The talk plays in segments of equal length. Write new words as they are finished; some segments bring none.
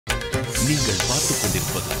நீங்கள் பார்த்துக்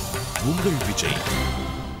கொண்டிருப்பது உங்கள் Vijay.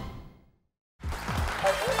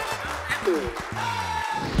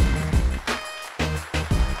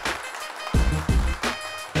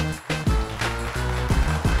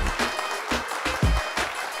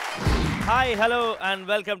 Hi, hello and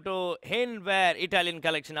welcome to Hinwear Italian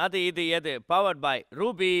Collection. Adhu Idhu Yedhu, powered by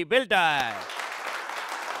Ruby Builder.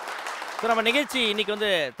 நம்ம நிகழ்ச்சி இன்னைக்கு வந்து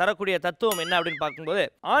தரக்கூடிய தத்துவம் என்ன அப்படின்னு பார்க்கும்போது,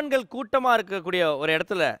 ஆண்கள் கூட்டமாக இருக்கக்கூடிய ஒரு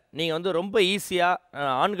இடத்துல நீங்கள் வந்து ரொம்ப ஈஸியாக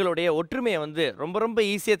ஆண்களுடைய ஒற்றுமையை வந்து ரொம்ப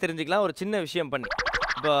ஈஸியாக தெரிஞ்சுக்கலாம் ஒரு சின்ன விஷயம் பண்ணி.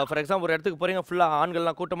 இப்போ ஃபார் எக்ஸாம்பிள் ஒரு இடத்துக்கு போகிறீங்க, ஃபுல்லாக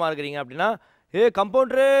ஆண்கள்லாம் கூட்டமாக இருக்கிறீங்க அப்படின்னா,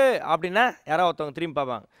 கம்பவுண்டரு அப்படின்னா யாராவது ஒருத்தவங்க திரும்பி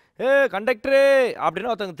பார்ப்பாங்க. கண்டக்டரு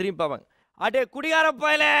அப்படின்னா ஒருத்தவங்க திரும்பி பார்ப்பாங்க. அடே குடிகார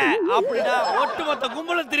போயல அப்படின்னா ஒட்டுமொத்த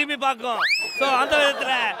கும்பலும் திரும்பி பார்க்கும். ஸோ அந்த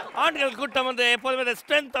விதத்தில் ஆண்கள் கூட்டம் வந்து எப்போதுமே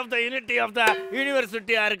strength of the unity of the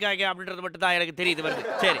யூனிவர்சிட்டியாக இருக்காங்க அப்படின்றது மட்டும் தான் எனக்கு தெரியுது வருது.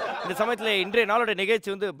 சரி, இந்த சமயத்தில் இன்றைய நாளோட நிகழ்ச்சி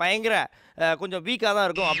வந்து பயங்கர கொஞ்சம் வீக்காக தான்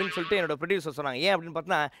இருக்கும் அப்படின்னு சொல்லிட்டு என்னோட ப்ரொடியூசர் சொன்னாங்க. ஏன் அப்படின்னு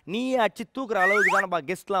பார்த்தா, நீயே அடிச்சு தூக்குற அளவுக்கு தான் நம்ம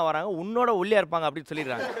கெஸ்ட்லாம் வராங்க, உன்னோட ஒல்லியாக இருப்பாங்க அப்படின்னு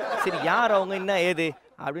சொல்லிடுறாங்க. சரி, யார் அவங்க என்ன ஏது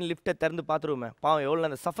அப்படின்னு லிஃப்ட்டை திறந்து பார்த்துருவோமே, பாவம் எவ்வளோ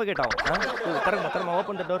அந்த சஃபகேட் ஆகும். தரமா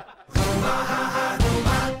ஓப்பன் த டோர்.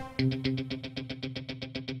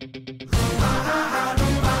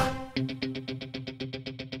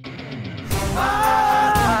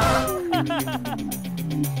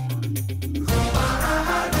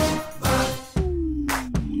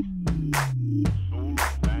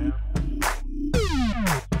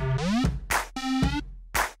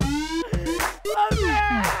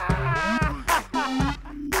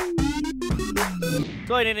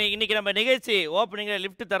 ஸோ இன்னைக்கு நம்ம நிகழ்ச்சி ஓப்பனிங்கில்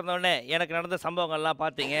லிஃப்ட் திறந்தோடனே எனக்கு நடந்த சம்பவங்கள்லாம்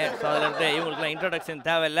பார்த்தீங்க. ஸோ அதில் இருந்து இவங்களுக்குலாம் இன்ட்ரடக்ஷன்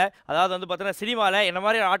தேவையில்லை. அதாவது வந்து பார்த்தீங்கன்னா, சினிமாவில் என்ன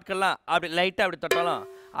மாதிரி ஆட்கள்லாம் அப்படி லைட்டாக அப்படி தொட்டாலும்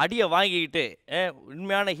அடியை வாங்கிக்கிட்டு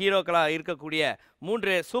உண்மையான ஹீரோக்களாக இருக்கக்கூடிய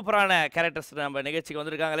 3 சூப்பரான கேரக்டர்ஸ் நம்ம நிகழ்ச்சிக்கு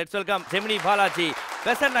வந்திருக்காங்க. Let's welcome Gemini Balaji,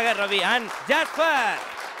 Besant Nagar Ravi and jasper.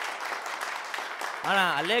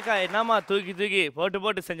 ஆனால் அலேக்கா என்னம்மா தூக்கி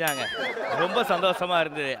போட்டு செஞ்சாங்க. ரொம்ப சந்தோஷமாக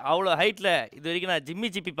இருந்தது. அவ்வளோ ஹைட்டில் இது வரைக்கும் நான்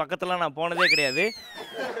ஜிப்பி பக்கத்துலாம் நான் போனதே கிடையாது.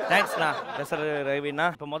 தேங்க்ஸ்ண்ணா ரவிண்ணா.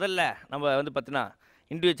 இப்போ முதல்ல நம்ம வந்து பார்த்தீங்கன்னா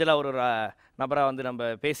இண்டிவிஜுவலாக ஒரு நபராக வந்து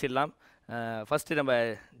நம்ம பேசிடலாம். ஃபஸ்ட்டு நம்ம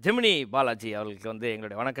ஜெமினி பாலாஜி அவர்களுக்கு வந்து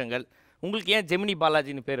எங்களுடைய வணக்கங்கள். உங்களுக்கு ஏன் ஜெமினி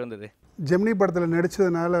பாலாஜின்னு பேர் வந்தது? ஜெமினி படத்தில்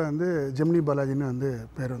நடித்ததுனால வந்து ஜெமினி பாலாஜின்னு வந்து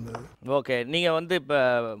பேர் வந்தது. ஓகே, நீங்கள் வந்து இப்போ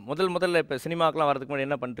முதல்ல இப்போ சினிமாக்கெலாம் வரதுக்கு முன்னாடி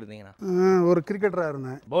என்ன பண்ணிட்டு இருந்தீங்கன்னா? ஒரு கிரிக்கெட்டராக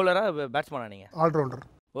இருந்தேன். பவுலராக பேட்ஸ்மேனா நீங்கள்? ஆல்ரவுண்டர்.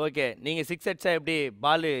 ஓகே, நீங்கள் 6 அடிச்சா எப்படி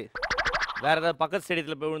பாலு வேறு ஏதாவது பக்கத்து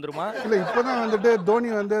ஸ்டேடியத்தில் போய் விழுந்துருமா? இல்லை, இப்போ தான் வந்துட்டு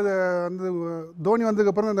தோனி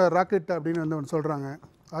வந்ததுக்கப்புறம் இந்த ராக்கெட் அப்படின்னு வந்து ஒன்று சொல்கிறாங்க.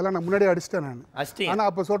 அதெல்லாம் நான் முன்னாடியே அடிச்சிட்டேன் நான். ஆனால்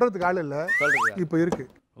அப்போ சொல்கிறதுக்கு ஆள் இல்லை, இப்போ இருக்கு.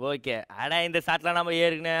 ஓகே, ஆனால் இந்த ஷாட்லாம் நம்ம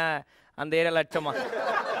ஏற்கனவே அந்த ஏரியாவில் அடிச்சோமா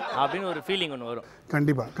அப்படின்னு ஒரு ஃபீலிங் ஒன்று வரும்.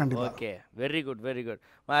 கண்டிப்பாக. Okay, very good.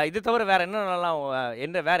 இது தவிர வேறு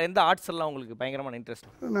வேறு எந்த ஆர்ட்ஸ் எல்லாம் உங்களுக்கு பயங்கரமான இன்ட்ரெஸ்ட்?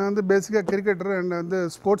 நான் வந்து பேசிக்காக கிரிக்கெட்டர் அண்ட் வந்து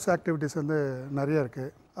ஸ்போர்ட்ஸ் ஆக்டிவிட்டீஸ் வந்து நிறையா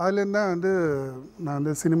இருக்குது. அதுலேருந்து தான் வந்து நான்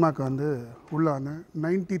வந்து சினிமாவுக்கு வந்து உள்ளே வந்து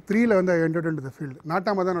 93ல் வந்து என்டர்ட் இன்டு தி ஃபீல்டு.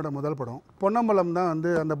 நாட்டாம தான் என்னோட முதல் படம். பொன்னம்பலம் தான்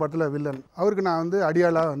வந்து அந்த படத்தில் வில்லன். அவருக்கு நான் வந்து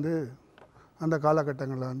அடியாளாக வந்து அந்த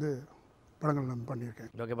காலகட்டங்களில் வந்து படங்கள் நான் பண்ணியிருக்கேன்.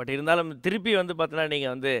 ஓகே, பட் இருந்தாலும் திருப்பி வந்து பார்த்தீங்கன்னா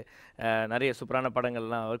நீங்கள் வந்து நிறைய சூப்பரான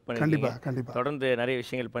படங்கள்லாம் ஒர்க் பண்ணிருக்கீங்க. கண்டிப்பாக தொடர்ந்து நிறைய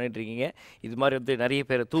விஷயங்கள் பண்ணிட்டுருக்கீங்க. இது மாதிரி வந்து நிறைய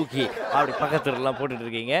பேரை தூக்கி அப்படி பக்கத்துலலாம்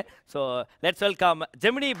போட்டுட்ருக்கீங்க. So let's welcome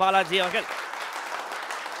Gemini Balaji அவர்கள்.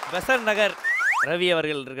 பெசன்ட்நகர் ரவி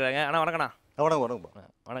அவர்கள் இருக்கிறாங்க. ஆனால் வணக்கண்ணா.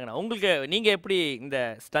 வணக்கண்ணா. உங்களுக்கு நீங்கள் எப்படி இந்த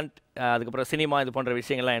ஸ்டண்ட் அதுக்கப்புறம் சினிமா இது போன்ற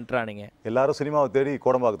விஷயங்கள்லாம் என்ட்ரானீங்க? எல்லாரும் சினிமாவை தேடி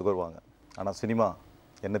கோடம்பாக்கத்துக்கு வருவாங்க. ஆனால் சினிமா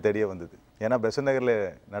என்ன தேடியே வந்தது. ஏன்னா பெசன்ட்நகரில்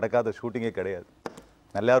நடக்காத ஷூட்டிங்கே கிடையாது,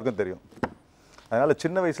 எல்லாருக்கும் தெரியும். அதனால்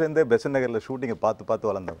சின்ன வயசுலேருந்தே பெசன்ட்நகரில் ஷூட்டிங்கை பார்த்து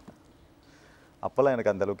வளர்ந்தேன். அப்போல்லாம்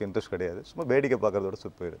எனக்கு அந்தளவுக்கு இன்ட்ரெஸ்ட் கிடையாது. சும்மா வேடிக்கை பார்க்குறதோட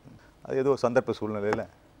சுற்றி போயிடுது. அது ஏதோ சந்தர்ப்ப சூழ்நிலையில்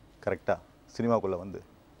கரெக்டாக சினிமாக்குள்ளே வந்து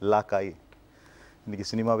லாக் ஆகி இன்றைக்கி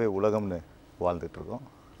சினிமாவே உலகம்னு வாழ்ந்துட்டுருக்கோம்.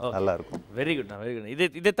 நல்லா இருக்கும். Very good.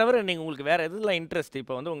 இதை தவிர நீங்கள் உங்களுக்கு வேறு எதுலாம் இன்ட்ரெஸ்ட்?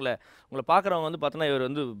 இப்போ வந்து உங்களை பார்க்குறவங்க வந்து பார்த்தோன்னா இவர்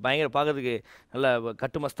வந்து பயங்கர பார்க்கறதுக்கு நல்ல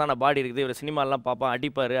கட்டுமஸ்தான பாடி இருக்குது, இவர் சினிமாலாம் பார்ப்பான்,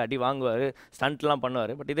 அடிப்பார், அடி வாங்குவார், ஸ்டண்ட்லாம்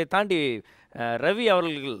பண்ணுவார். பட் இதை தாண்டி ரவி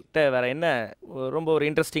அவர்கள்ட்ட வேறு என்ன ரொம்ப ஒரு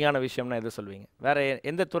இன்ட்ரெஸ்டிங்கான விஷயம்னா எது சொல்வீங்க? வேறு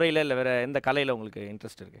எந்த துறையில் இல்லை வேறு எந்த கலையில் உங்களுக்கு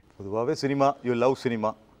இன்ட்ரெஸ்ட் இருக்குது? பொதுவாகவே cinema, you love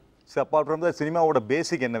cinema. So apart from the சினிமாவோட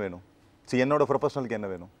பேசிக் என்ன வேணும்? ஸோ என்னோட ப்ரொஃபஷனலுக்கு என்ன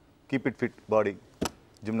வேணும்? Keep it fit body,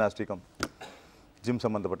 ஜிம்னாஸ்டிக்கம், gym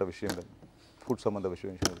சம்மந்தப்பட்ட விஷயங்கள், ஃபுட் சம்மந்த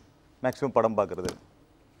விஷயங்கள், மேக்ஸிமம் படம் பார்க்குறது,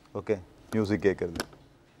 ஓகே, மியூசிக் கேட்குறது,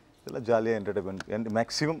 இதெல்லாம் ஜாலியாக என்டர்டைன்மெண்ட்.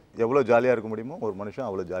 மேக்ஸிமம் எவ்வளோ ஜாலியாக இருக்க முடியுமோ ஒரு மனுஷன்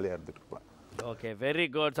அவ்வளோ ஜாலியாக இருந்துட்டு இருப்பான். Okay, very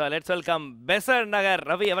good. So let's welcome Besant Nagar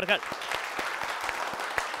Ravi அவர்கள்.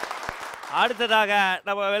 அடுத்ததாக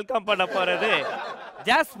நம்ம வெல்கம் பண்ண போகிறது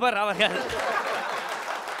ஜாஸ்பர் அவர்கள்.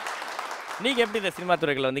 நீங்கள் எப்படி இந்த சினிமா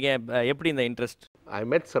துறைகள் வந்தீங்க? எப்படி இந்த interest? I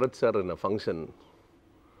met Sarath sir in a function.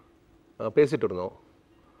 பேசிட்டு இருந்தோம்.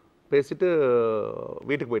 பேசிட்டு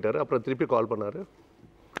வீட்டுக்கு போயிட்டாரு. அப்புறம் திருப்பி கால் பண்ணாரு.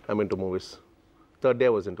 I'm into movies. Third day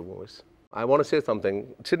I was into movies. I want to say something.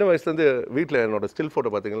 சின்ன வயசுலேருந்து வீட்டில் என்னோட ஸ்டில்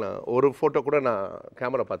ஃபோட்டோ பார்த்தீங்கன்னா ஒரு ஃபோட்டோ கூட நான்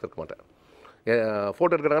கேமரா பார்த்துருக்க மாட்டேன்.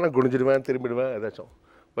 ஃபோட்டோ எடுக்கிறாங்கன்னா குனிஞ்சிடுவேன், திரும்பிடுவேன், ஏதாச்சும்.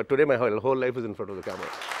 But today my whole life is in front of the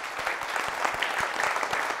camera.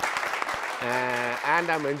 And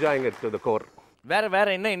I'm enjoying it to the core. வேற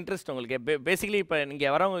என்ன இன்ட்ரெஸ்ட் உங்களுக்கு? பேசிக்கலி இப்போ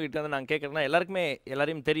நீங்கள் வரவங்க கிட்ட வந்து நாங்கள் கேட்குறதுனா எல்லாருக்குமே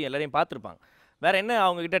எல்லாரையும் தெரியும், எல்லாரையும் பார்த்துருப்பாங்க. வேற என்ன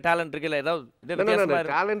அவங்க கிட்ட டேலண்ட் இருக்கு? இல்லை ஏதாவது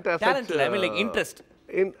talent இல்லை, ஐ mean like interest.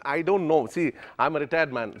 I don't know. See, I'm a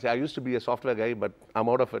retired man. See, I used to be a software guy, but I'm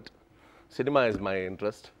out of it. Cinema is my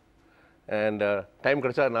interest. And time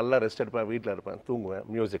கிடைச்சா நல்லா rest எடுப்பேன், வீட்டில் இருப்பேன், தூங்குவேன்,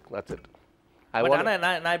 music, that's it. ஆனால்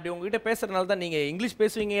நான் இப்படி உங்ககிட்ட பேசுறதுனால தான் நீங்கள் இங்கிலீஷ்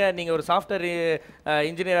பேசுவீங்க, நீங்கள் ஒரு சாஃப்ட்வேர்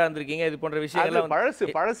இன்ஜினியராக இருந்திருக்கீங்க, இது போன்ற விஷயங்கள்லாம் பழசு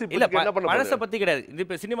இல்லை. பழசை பற்றி கிடையாது. இது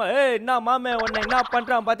இப்போ சினிமா என்ன மாமே உன்னை என்ன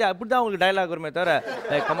பண்ணுறான் பார்த்து அப்படி தான் உங்களுக்கு டயலாக் வருமே தவிர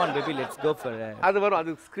come on baby let's go for அது வரும்.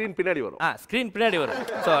 அது ஸ்க்ரீன் பின்னாடி வரும். ஸ்க்ரீன் பின்னாடி வரும்.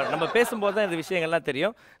 ஸோ நம்ம பேசும்போது தான் இந்த விஷயங்கள்லாம்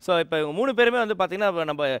தெரியும். ஸோ இப்போ இவங்க 3 பேருமே வந்து பார்த்தீங்கன்னா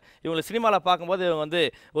நம்ம இவங்களை சினிமாவில் பார்க்கும்போது இவங்க வந்து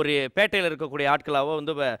ஒரு பேட்டையில் இருக்கக்கூடிய ஆட்களாவோ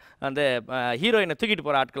வந்து அந்த ஹீரோயினை தூக்கிட்டு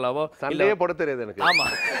போகிற ஆட்களாவோ சண்டையே போட தெரியாது எனக்கு.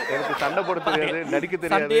 ஆமாம், எனக்கு சண்டை போட தெரியாது, நடிக்க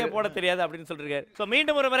தெரியாது, சண்டையே போட தெரியாது அப்படின்னு சொல்லிருக்காரு. ஸோ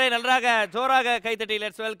மீண்டும் ஒரு முறை நன்றாக ஜோராக கைத்தட்டி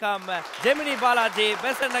let's welcome Gemini Balaji,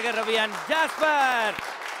 Besant Nagar Ravi and jasper.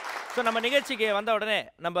 So நம்ம நிகழ்ச்சிக்கு வந்த உடனே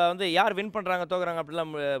நம்ம வந்து யார் வின் பண்ணுறாங்க தோக்குறாங்க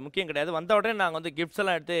அப்படிலாம் முக்கியம் கிடையாது. வந்த உடனே நாங்கள் வந்து கிஃப்ட்ஸ்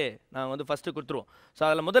எல்லாம் எடுத்து நாங்கள் வந்து ஃபஸ்ட்டு கொடுத்துருவோம். ஸோ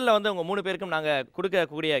அதில் முதல்ல வந்து உங்கள் 3 பேருக்கும் நாங்கள்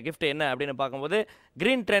கொடுக்கக்கூடிய கிஃப்ட் என்ன அப்படின்னு பார்க்கும்போது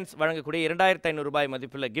கிரீன் ட்ரெண்ட்ஸ் வழங்கக்கூடிய 2500 ரூபாய்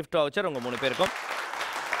மதிப்புள்ள கிஃப்ட் வவுச்சர் உங்கள் 3 பேருக்கும்.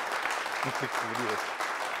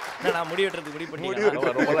 நான் முடிவெட்டுறதுக்கு முடிவு பண்ணி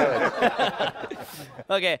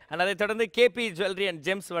ஓகே. அதை தொடர்ந்து கேபி ஜுவல்லரி அண்ட்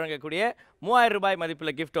ஜெம்ஸ் வழங்கக்கூடிய 3000 ரூபாய்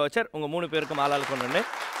மதிப்புள்ள கிஃப்ட் வவுச்சர் உங்கள் 3 பேருக்கும் ஆளாளுக்கு ஒன்று.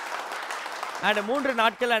 அண்ட் 3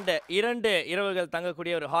 நாட்கள் அண்ட் 2 இரவுகள்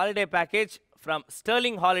தங்கக்கூடிய ஒரு holiday package from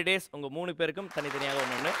Sterling holidays உங்கள் 3 பேருக்கும் தனித்தனியாக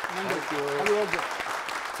ஒன்று.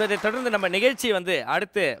 ஸோ இதை தொடர்ந்து நம்ம நிகழ்ச்சி வந்து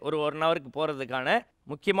அடுத்து ஒரு 1 ஹவருக்கு போகிறதுக்கான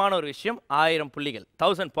முக்கியமான ஒரு விஷயம் 1000 புள்ளிகள்,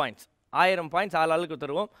 1000 பாயிண்ட்ஸ், 1000 பாயிண்ட்ஸ் ஆளாளுக்கு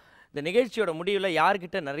தருவோம். இந்த நிகழ்ச்சியோட முடிவில்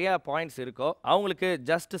யார்கிட்ட நிறையா பாயிண்ட்ஸ் இருக்கோ அவங்களுக்கு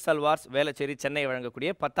ஜஸ்ட் சல்வார்ஸ் வேளச்சேரி சென்னை வழங்கக்கூடிய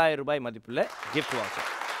 10000 ரூபாய் மதிப்புள்ள கிஃப்ட் வாட்சர்.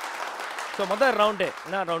 ஸோ முதல் ரவுண்டு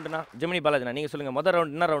என்ன ரவுண்டுனா ஜெமினி பாலாஜினா நீங்கள் சொல்லுங்கள், முதல்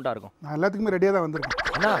ரவுண்டு என்ன ரவுண்டாக இருக்கும்? நான் எல்லாத்துக்குமே ரெடியாக தான் வந்திருக்கேன்.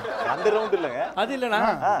 அண்ணா அந்த ரவுண்ட் இல்லைங்க, அது இல்லைண்ணா,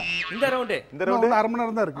 இந்த ரவுண்டு 1/2 மணி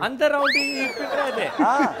நேரம் தான் இருக்கு. அந்த ரவுண்டு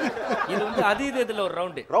இது வந்து அது இதில் ஒரு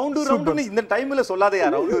ரவுண்டு ரவுண்டு இந்த டைம்ல சொல்லாதயா.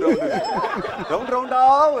 ரவுண்டா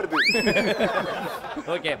வருது.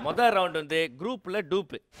 ஓகே, முதல் ரவுண்ட் வந்து குரூப்ல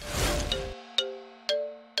டூப்பு.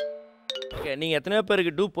 ஓகே, நீங்கள் எத்தனையோ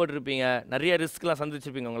பேருக்கு டூப் போட்டிருப்பீங்க, நிறைய ரிஸ்க்லாம்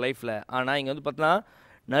சந்திச்சிருப்பீங்க உங்கள் லைஃப்பில். ஆனால் இங்கே வந்து பார்த்தீங்கன்னா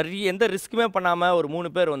நிறைய எந்த ரிஸ்க்குமே பண்ணாமல் ஒரு 3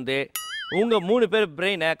 பேர் வந்து உங்கள் 3 பேர்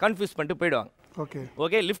பிரெயினை கன்ஃபியூஸ் பண்ணிட்டு போயிடுவாங்க.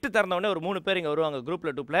 ஓகே, லிஃப்ட் திறந்த உடனே ஒரு 3 பேர் இங்கே வருவாங்க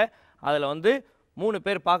குரூப்பில் டூப்பில். அதில் வந்து 3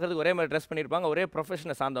 பேர் பார்க்கறதுக்கு ஒரே மாதிரி ட்ரெஸ் பண்ணியிருப்பாங்க, ஒரே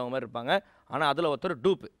ப்ரொஃபஷனை சார்ந்தவங்க மாதிரி இருப்பாங்க. ஆனால் அதில் ஒருத்தர்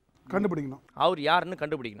டூப்பு கண்டுபிடிக்கணும், அவர் யாருன்னு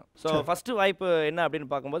கண்டுபிடிக்கணும். ஸோ ஃபஸ்ட்டு வாய்ப்பு என்ன அப்படின்னு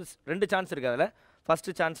பார்க்கும்போது 2 சான்ஸ் இருக்குது. அதில்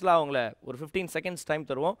ஃபஸ்ட்டு சான்ஸில் அவங்கள ஒரு 15 செகண்ட்ஸ் டைம்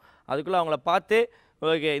தருவோம். அதுக்குள்ளே அவங்கள பார்த்து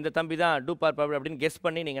ஓகே இந்த தம்பி தான் டூப்பார் பார் அப்படின்னு கெஸ்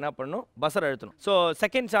பண்ணி நீங்கள் என்ன பண்ணணும், பஸர் அழுத்தணும். ஸோ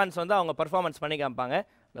செகண்ட் சான்ஸ் வந்து அவங்க பர்ஃபார்மன்ஸ் பண்ணி காமிப்பாங்க.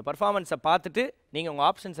 இந்த பர்ஃபார்மன்ஸை பார்த்துட்டு நீங்கள் உங்கள்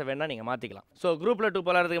ஆப்ஷன்ஸை வேணால் நீங்கள் மாற்றிக்கலாம். ஸோ குரூப்பில் டூப்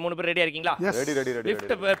விளாட்றதுக்கு 3 பேர் ரெடியாக இருக்கீங்களா?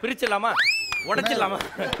 லிஃப்ட்டை பிரிச்சிடலாமா, உடைச்சிடலாமா,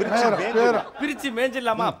 பிரித்து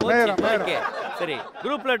மேய்ஞ்சிடலாமா? ஓகே சரி,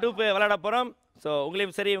 குரூப்பில் டூப் விளாட போகிறோம். ஸோ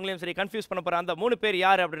உங்களையும் சரி கன்ஃபியூஸ் பண்ண போகிறோம். அந்த 3 பேர்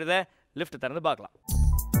யார் அப்படின்றத லிஃப்ட் திறந்து பார்க்கலாம்.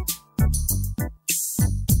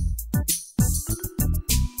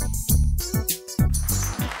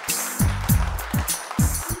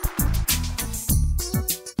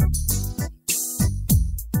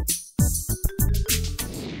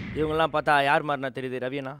 இவங்கெல்லாம் பார்த்தா யார் மாதிரினா தெரியுது?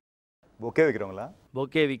 ரவியண்ணா பொக்கே விற்கிறவங்களா?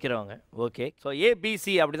 பொக்கே விற்கிறவங்க. ஓகே, ஸோ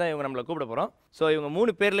ஏபிசி அப்படி தான் இவங்க நம்மளை கூப்பிட போகிறோம். ஸோ இவங்க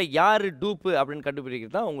 3 பேரில் யார் டூப்பு அப்படின்னு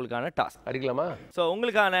கண்டுபிடிக்கிறது தான் உங்களுக்கான டாஸ்க். அடிக்கலாமா? ஸோ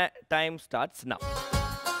உங்களுக்கான டைம் ஸ்டார்ட்ஸ் நவ்.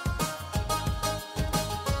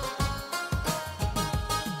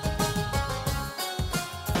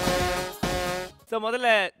 ஸோ முதல்ல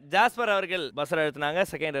ஜாஸ்பர் அவர்கள் பஸர் அழுத்தினாங்க,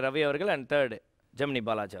 செகண்ட் ரவி அவர்கள் அண்ட் தேர்டு ஜெமினி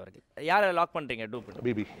பாலாஜி அவர்கள். யாரை லாக் பண்ணுறீங்க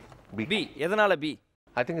டூப்பு? பி. எதனால B?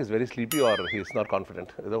 I think he's very sleepy or he's not confident.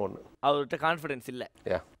 ஏதோ ஒன்று. அவர்கிட்ட கான்ஃபிடன்ஸ் இல்லை.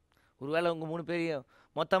 ஒருவேளை உங்கள் 3 பேரையும்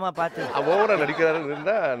மொத்தமாக பார்த்து ஓவராக நடிக்கிறாருன்னு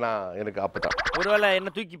இருந்தால் எனக்கு அப்பதான். ஒருவேளை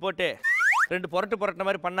என்ன தூக்கி போட்டு 2 புரட்டு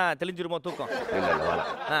மாதிரி பண்ணால் தெளிஞ்சிருமோ தூக்கம்? இல்லை.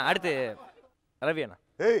 அடுத்து ரவி அண்ணா.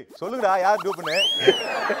 ஏய் சொல்லுங்கடா, யார் டூப்புன்னு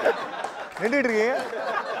நின்றுட்டு இருக்கீங்க?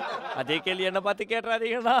 அதே கேள்வி என்ன பார்த்து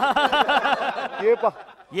கேட்டுறாதீங்கண்ணா. ஏப்பா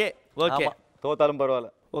ஏ. ஓகே, தோத்தாலும்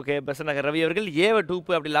பரவாயில்ல. ஓகே, பெசன்ட்நகர் ரவி அவர்கள் ஏவ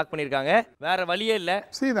டூப்பு அப்படி லாக் பண்ணியிருக்காங்க. வேற வழியே இல்லை,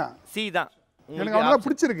 சி தான். எனக்கு அவ்வளோ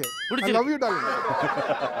பிடிச்சிருக்கு. Love you darling.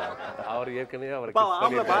 அவர் ஏற்கனவே அவரை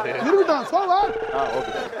இருக்கட்டும் சோவா.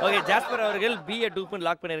 ஓகே ஜாஸ்பர் அவர்கள் பிஏ டூப்னு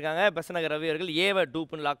லாக் பண்ணியிருக்காங்க. பெசநகர் ரவி அவர்கள் ஏவை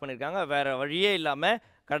டூப்னு லாக் பண்ணியிருக்காங்க. வேற வழியே இல்லாமல்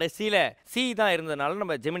கடைசியில் சி தான் இருந்ததுனால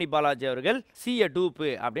நம்ம ஜெமினி பாலாஜி அவர்கள் சிஏ டூப்பு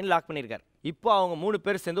அப்படின்னு லாக் பண்ணியிருக்காரு. இப்போ அவங்க 3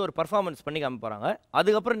 பேர் சேர்ந்து ஒரு பர்ஃபார்மன்ஸ் பண்ணி காமி போகிறாங்க.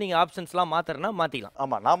 அதுக்கப்புறம் நீங்கள் ஆப்ஷன்ஸ்லாம் மாற்றுறனா மாற்றிக்கலாம்.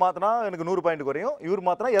 ஆமாம், நான் மாற்றினா எனக்கு 100 பாயிண்ட் குறையும், இவர்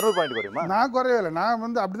மாற்றினா 200 பாயிண்ட் குறையுமா? நான் குறையவே இல்லை, நான்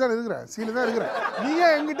வந்து அப்படி தான் இருக்கிறேன், சீல தான் இருக்கிறேன். நீ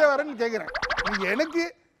ஏன் என்கிட்ட வரேன்னு கேட்குறேன். நீ எனக்கு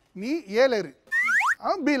நீ ஏல இரு,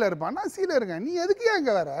 அவன் பியில் இருப்பான், நான் சீல இருக்கேன். நீ எதுக்கு ஏன்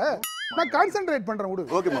இங்கே வர? நான் கான்சென்ட்ரேட் பண்ணுறேன்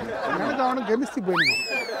விடு. Okay ma'am. எனக்கு அவனுக்கு கெமிஸ்ட்ரி போயிடுது.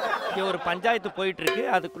 இங்கே ஒரு பஞ்சாயத்து போயிட்டு இருக்கு.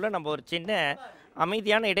 அதுக்குள்ளே நம்ம ஒரு சின்ன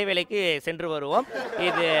அமைதியான இடைவேளைக்கு சென்று வருவோம்.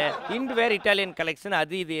 இது இன்வேர் இட்டாலியன் கலெக்ஷன்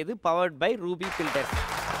அது இது எது பவர்ட் பை ரூபி ஃபில்டர்ஸ்.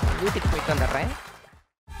 வீட்டுக்கு போயிட்டு வந்துடுறேன்.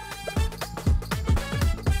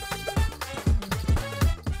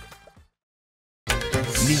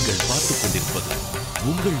 நீங்கள் பார்த்துக் கொண்டிருப்பது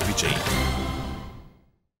உங்கள் Vijay.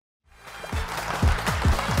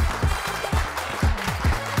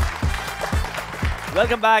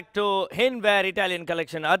 Welcome back to இன்வேர் Italian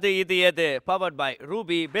collection அது இது எது பவர்ட் பை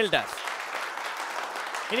ரூபி பில்டர்ஸ்.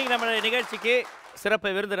 இன்னைக்கு நம்ம நிகழ்ச்சிக்கு சிறப்பு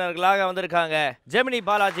விருந்தினர்களாக வந்திருக்காங்க ஜெமினி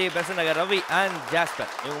பாலாஜி, பெசநகர் ரவி அண்ட்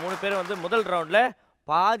ஜாஸ்பர். இவங்க 3 பேரும் வந்து முதல் ரவுண்டில்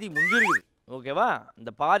பாதி முடிஞ்சிருக்குது. ஓகேவா?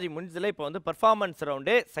 இந்த பாதி முடிஞ்சதில் இப்போ வந்து பர்ஃபார்மன்ஸ்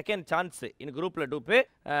ரவுண்டு செகண்ட் சான்ஸ் இந்த குரூப்பில் டூப்பு.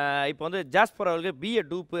 இப்போ வந்து ஜாஸ்பர் அவர்களுக்கு பிஏ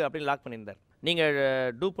டூப்பு அப்படின்னு லாக் பண்ணியிருந்தார். நீங்கள்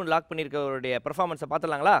டூப்புன்னு லாக் பண்ணியிருக்கவருடைய பர்ஃபார்மன்ஸை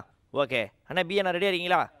பார்த்துலாங்களா? ஓகே அண்ணா பிஏ நான் ரெடியாக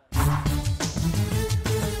இருக்கீங்களா?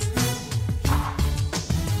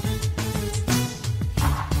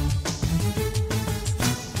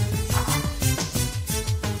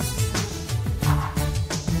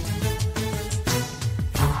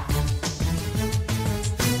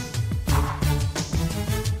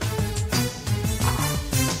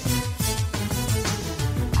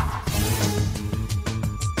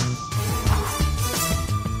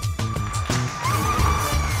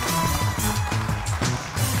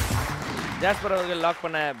 ஜாஸ்பர் அவர்கள் லாக்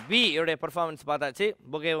பண்ண பி உடைய பெர்ஃபார்மன்ஸ் பார்த்தாச்சு.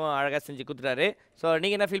 புகேவும் அழகாக செஞ்சு கொடுத்துட்டாரு. ஸோ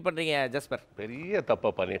நீங்கள் என்ன ஃபீல் பண்ணுறீங்க ஜாஸ்பர்? பெரிய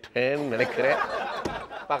தப்பாக பண்ணிட்டேன்னு நினைக்கிறேன்.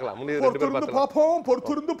 பார்க்கலாம், முடிவு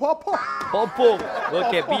பொறுத்திருந்து பார்ப்போம்.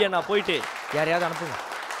 ஓகே பிஏ நான் போயிட்டு யாரையாவது அனுப்புங்க.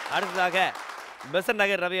 அடுத்ததாக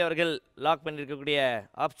பெசன்நகர் ரவி அவர்கள் லாக் பண்ணியிருக்கக்கூடிய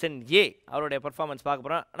ஆப்ஷன் ஏ அவருடைய பெர்ஃபார்மன்ஸ் பார்க்க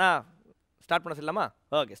போகிறோம். ஆனால் ஸ்டார்ட் பண்ண சொல்லலாமா?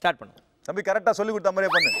 ஓகே ஸ்டார்ட் பண்ணுங்க. தம்பி கரெக்டாக சொல்லி கொடுத்த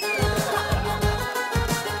மாதிரியே பண்ணு.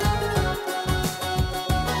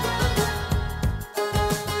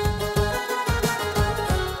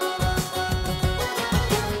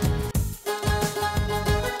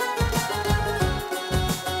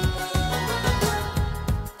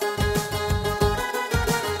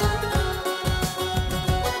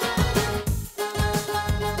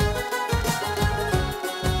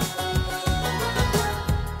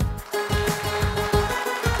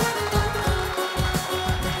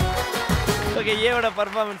 ஓகே ஏவோட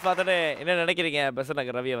பர்ஃபார்மன்ஸ் பார்த்தோன்னே என்ன நினைக்கிறீங்க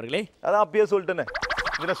பெசன்நகர் ரவி அவர்களே? அதான் அப்பயே சொல்லிட்டேனே,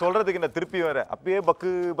 இதை சொல்றதுக்கு என்ன திருப்பி வேற அப்பயே பக்கு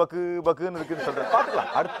பக்கு பக்குன்னு இருக்குன்னு சொல்றேன்.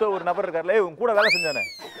 பார்த்துக்கலாம். அடுத்த ஒரு நபர் இருக்கார்ல, உன் கூட வேலை செஞ்சானே,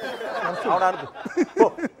 அவனை அனுப்பு.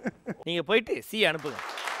 நீங்கள் போயிட்டு சி அனுப்புங்க.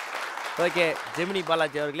 ஓகே ஜெமினி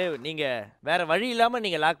பாலாஜி அவர்களே, நீங்கள் வேற வழி இல்லாமல்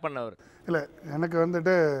நீங்கள் லாக் பண்ணவர். இல்லை எனக்கு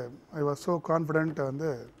வந்துட்டு ஐ வாஸ் ஸோ கான்ஃபிடென்ட்.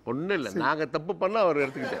 வந்து ஒன்றும் இல்லை, நாங்கள் தப்பு பண்ணால் அவர்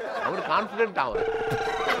எடுத்துக்கிட்டேன். அவர் கான்ஃபிடென்ட் ஆகும்,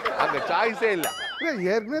 அங்கே சாய்ஸே இல்லை.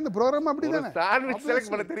 ஏற்கனவே இந்த ப்ரோக்ராம் அப்படி தானே, சாண்ட்விச்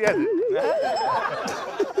செலக்ட் பண்ண தெரியாது.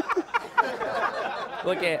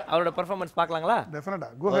 ஓகே அவரோட பர்ஃபார்மன்ஸ் பார்க்கலாங்களா?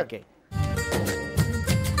 டெஃபினட்டா கோ ஹெட்.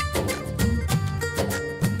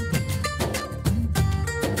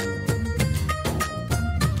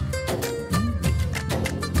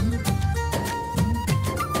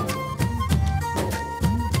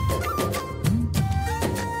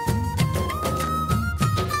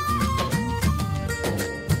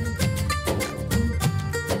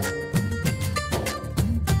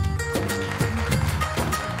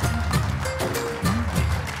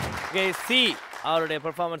 ஓகே சி அவருடைய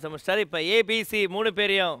பெர்ஃபார்மன்ஸ் முடிச்சார். இப்போ ஏபிசி 3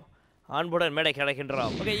 பேரையும் அன்புடன் மேடை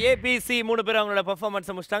கிடைக்கின்றோம். ஓகே ஏபிசி 3 பேரும் அவங்களோட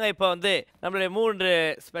பெர்ஃபார்மன்ஸை முடிச்சிட்டாங்க. இப்போ வந்து நம்மளுடைய 3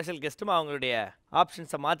 ஸ்பெஷல் கெஸ்ட்டும் அவங்களுடைய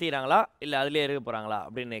ஆப்ஷன்ஸை மாற்றிக்கிறாங்களா இல்லை அதிலே இருக்க போகிறாங்களா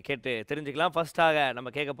அப்படின்னு கேட்டு தெரிஞ்சுக்கலாம். ஃபர்ஸ்ட்டாக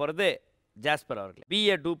நம்ம கேட்க போகிறது ஜாஸ்பர் அவர்கள்.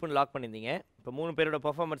 பிஏ டூப்புன்னு லாக் பண்ணியிருந்தீங்க. இப்போ 3 பேரோட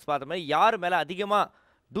பெர்ஃபார்மன்ஸ் பார்த்த மாதிரி யார் மேலே அதிகமாக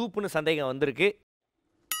டூப்புன்னு சந்தேகம் வந்திருக்கு?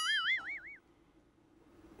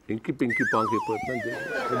 இங்கி Pinki பாங்கி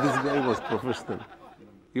this guy was professional.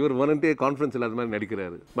 இவர் வாலண்டியர் கான்ஃபரன்ஸ் இல்லாத மாதிரி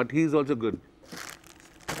நடிக்கிறாரு. But he is also good.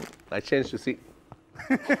 I change to C.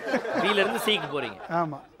 பியிலேருந்து சிக்கு போகிறீங்க.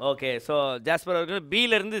 ஆமாம். ஓகே ஸோ ஜாஸ்பர் அவர்கள்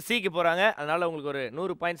பியிலேருந்து சிக்கு போகிறாங்க. அதனால் உங்களுக்கு ஒரு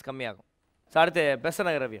 100 பாயிண்ட்ஸ் கம்மியாகும். ஸோ அடுத்து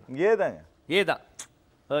பெசநகர் ரவி ஏதாங்க ஏ தான்.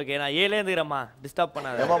 ஓகே நான் ஏலே இருந்துக்கிறேம்மா, டிஸ்டர்ப்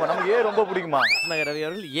பண்ணாத. நமக்கு ஏ ரொம்ப பிடிக்குமா? பெசநகர் ரவி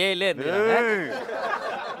அவர்கள் ஏலே இருந்துக்கிறாங்க.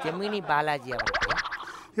 ஜெமினி பாலாஜி அவர்கள்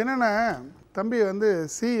என்னென்னா தம்பி வந்து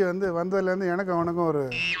சி வந்து வந்ததுலேருந்து எனக்கு அவனுக்கும் ஒரு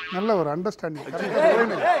நல்ல ஒரு அண்டர்ஸ்டாண்டிங்.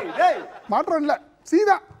 மாற்றம் இல்லை, சி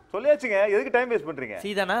தான். சொல்லியாச்சுங்க, எதுக்கு டைம் வேஸ்ட் பண்றீங்க? சி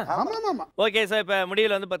தானா? ஆமாம் ஆமாம். ஓகே சார், இப்போ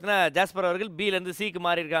முடிவில் வந்து பார்த்தீங்கன்னா ஜாஸ்பர் அவர்கள் பில இருந்து சிக்கு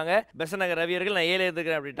மாறி இருக்காங்க. பெசநகர் ரவி அவர்கள் நான் ஏல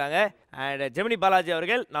இருக்கிறேன் அப்படின்ட்டாங்க. அண்ட் ஜெமினி பாலாஜி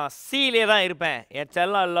அவர்கள் நான் சிலே தான் இருப்பேன், என்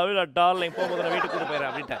செல்லம் லவ் டார்லிங் போகும்போது நான் வீட்டுக்கு கூட்டு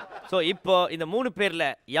போயிடுறேன் அப்படின்ட்டாங்க. ஸோ இப்போ இந்த 3 பேரில்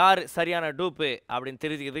யார் சரியான டூப்பு அப்படின்னு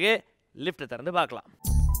தெரிஞ்சுக்கிறதுக்கு லிஃப்ட்டை திறந்து பார்க்கலாம்.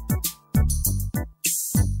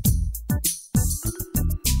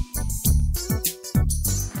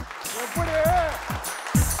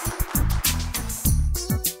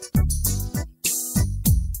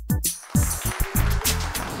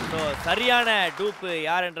 சரியான டூப்பு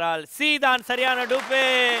யார் என்றால் சி தான் சரியான டூப்பு.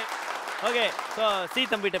 ஓகே, ஸோ சி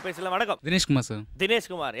தம்பிகிட்ட பேசலாம். வணக்கம். தினேஷ்குமார் சார்.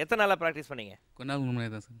 தினேஷ்குமார், எத்தனை நாளாக ப்ராக்டிஸ் பண்ணீங்க? கொஞ்ச நாள் முன்னாடி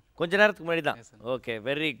தான் சார். கொஞ்ச நேரத்துக்கு முன்னாடி தான். Okay,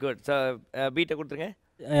 very good. ஸோ பீட்டை கொடுத்துருங்க.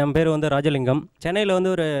 என் பேர் வந்து ராஜலிங்கம். சென்னையில்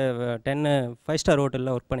வந்து ஒரு 10 5 ஸ்டார்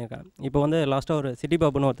ஹோட்டலில் ஒர்க் பண்ணியிருக்கேன். இப்போ வந்து லாஸ்ட்டாக ஒரு சிட்டி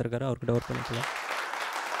பாபுன்னு ஒருத்தர் இருக்காரு, அவர்கிட்ட ஒர்க் பண்ணிக்கலாம்.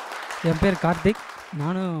 என் பேர் கார்த்திக்.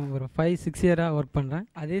 நானும் ஒரு 5-6 இயராக ஒர்க் பண்ணுறேன்.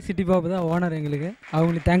 அதே சிட்டி பாபு தான் ஓனர் எங்களுக்கு.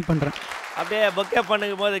 அவங்களுக்கு தேங்க் பண்ணுறேன். அப்படியே பொக்கே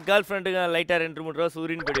பண்ணும் போது கேர்ள் ஃப்ரெண்டுக்கு லைட்டாக 2-3 ரோஸ்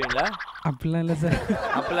உரின்னு போயிடுவீங்களா? அப்படிலாம் இல்லை சார்.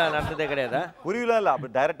 அப்படிலாம் நடந்ததே கிடையாதா? உரிவிலாம் இல்லை,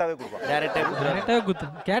 அப்படி டைரெக்டாகவே கொடுப்போம். டேரெக்டாகவே குத்து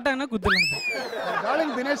கேட்டாங்கன்னா குத்துலாம் சார்.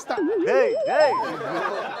 டார்லிங் தினேஷ் தான். டேய் டேய்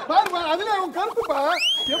பாரு பாரு, அதுல அவன் கருப்புப்பா.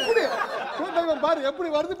 எப்படி போட்டாங்க பாரு, எப்படி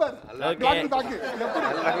வருது பாரு. தாக்கு எப்படி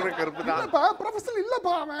எல்லாரும் கருப்பு தான். இல்லப்பா, ப்ரொஃபஷனல்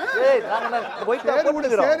இல்லப்பா அவன். டேய் நாங்க போய்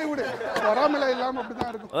சரி விடு, வராமல இல்லாம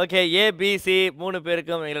அப்படிதான் இருக்கும். ஓகே, ஏபிசி 3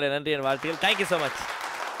 பேருக்கும் எங்களுடைய நன்றி வாழ்த்துக்கள். Thank you so much.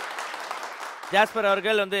 ஜாஸ்பர்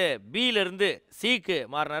அவர்கள் வந்து பில இருந்து சிக்கு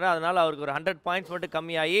மாறினாரு, அதனால அவருக்கு ஒரு 100 பாயிண்ட்ஸ் மட்டும்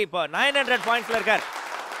கம்மியாகி இப்போ 900 பாயிண்ட்ஸில் இருக்கார்.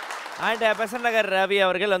 அண்ட் பெசன்நகர் ரவி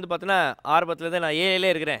அவர்கள் வந்து பார்த்தீங்கன்னா ஆரம்பத்துலேருந்து நான்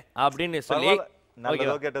ஏலே இருக்கிறேன் அப்படின்னு சொல்லி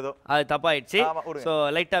அது தப்பாயிடுச்சு. ஸோ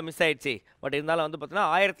லைட்டாக மிஸ் ஆயிடுச்சு. பட் இருந்தாலும் வந்து பார்த்தீங்கன்னா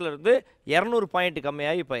 1000 இருந்து 200 பாயிண்ட்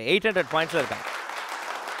கம்மியாகி இப்போ 800 பாயிண்ட்ஸில் இருக்காங்க.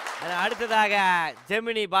 அடுத்ததாக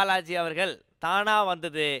ஜெமினி பாலாஜி அவர்கள் தானாக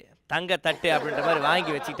வந்தது தங்க தட்டு அப்படின்ற மாதிரி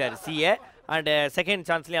வாங்கி வச்சுக்கிட்டாரு CA. And second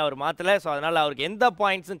சான்ஸ்லேயும் our மாற்றலை. So அதனால் அவருக்கு எந்த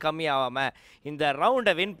பாயிண்ட்ஸும் கம்மி ஆகாமல் இந்த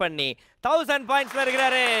ரவுண்டை வின் பண்ணி 1000 பாயிண்ட்ஸில்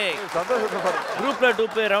இருக்கிறாரு. குரூப்பில்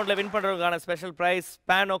டூப்பு ரவுண்டில் வின் பண்ணுறதுக்கான ஸ்பெஷல் ப்ரைஸ்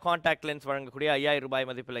பேனோ கான்டாக்ட் லென்ஸ் வழங்கக்கூடிய 5000 ரூபாய்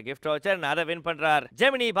மதிப்பில் கிஃப்ட் வச்சர். அதை வின் பண்ணுறார்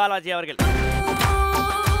ஜெமினி பாலாஜி அவர்கள்.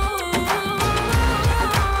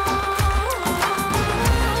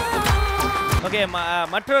 ஓகே,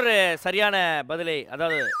 மற்றொரு சரியான பதிலை,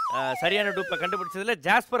 அதாவது சரியான டூப்பை கண்டுபிடிச்சதுல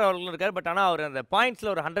ஜாஸ்பர் அவர்களும் இருக்கார். பட் ஆனால் அவர் அந்த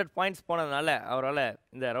பாயிண்ட்ஸில் ஒரு 100 பாயிண்ட்ஸ் போனதுனால அவரால்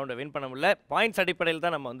இந்த ரவுண்டை வின் பண்ண முடியல. பாயிண்ட்ஸ் அடிப்படையில்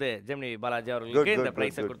தான் நம்ம வந்து ஜெமினி பாலாஜி அவர்களுக்கு இந்த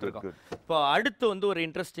ப்ரைஸை கொடுத்துருக்கோம். இப்போ அடுத்து வந்து ஒரு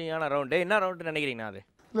இன்ட்ரெஸ்டிங்கான ரவுண்டு. என்ன ரவுண்டு நினைக்கிறீங்கன்னா? அது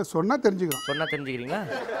இல்லை சொன்னால் தெரிஞ்சுக்கிறோம். சொன்னால் தெரிஞ்சுக்கிறீங்களா?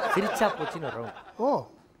 சிரிச்சா போச்சுன்னு ஒரு ரவுண்ட். ஓ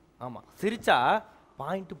ஆமாம், சிரிச்சா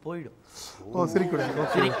பாயிண்ட் போயிடும். ஓ சிரிக்கூடாது.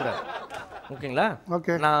 சிரிக்கூடாது. ஓகேங்களா?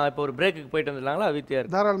 ஓகே, நான் இப்போ ஒரு பிரேக்குக்கு போயிட்டு வந்துடலாங்களா? வீட்டில்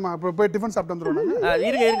தாராளமா அப்புறம் போய் டிஃபன் சாப்பிட்டு வந்துடுவோம்.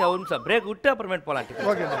 இருங்க ஒரு நிமிஷம் பிரேக் விட்டு அப்புறமேட்டு போகலாம்.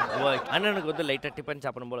 ஓகே, அண்ணனுக்கு வந்து லைட்டாக டிஃபன்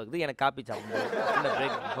சாப்பிடும் போல இருக்குது, எனக்கு காப்பி சாப்பிடும் போல இருக்குது. இந்த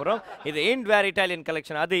பிரேக் போகிறோம். இது இன்வேர் இட்டாலியன்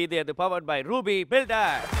கலெக்ஷன். அது இது அது பவர்ட் பை ரூபி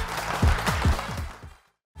பில்டர்.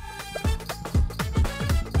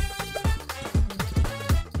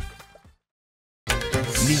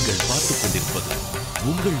 நீங்கள் பார்த்துக் கொண்டிருப்பது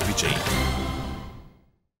உங்கள் Vijay.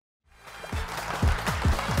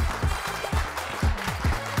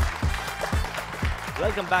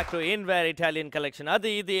 Welcome back to இன்வேர் Italian collection. அது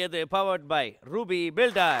இது அது பவர்ட் பை ரூபி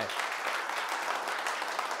பில்டர்.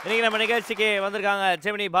 இன்னைக்கு நம்ம நிகழ்ச்சிக்கு வந்திருக்காங்க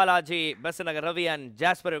ஜெமினி பாலாஜி, பெசன்நகர் ரவி அண்ட்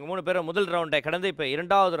ஜாஸ்பர். இவங்க 3 பேரும் முதல் ரவுண்டை கடந்து இப்போ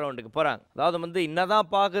 2வது ரவுண்டுக்கு போகிறாங்க. அதாவது வந்து இன்னதான்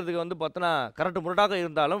பார்க்கறதுக்கு வந்து பார்த்தோன்னா கரெக்டு முரட்டாக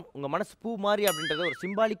இருந்தாலும் உங்கள் மனசு பூ மாதிரி அப்படின்றத ஒரு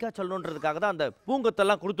சிம்பாலிக்காக சொல்லணுன்றதுக்காக தான் அந்த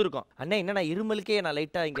பூங்கொத்தெல்லாம் கொடுத்துருக்கோம். அண்ணே என்னன்னா இருமலுக்கே நான்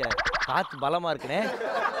லைட்டாக இங்கே காற்று பலமாக இருக்குனே.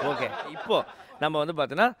 ஓகே, இப்போ நம்ம வந்து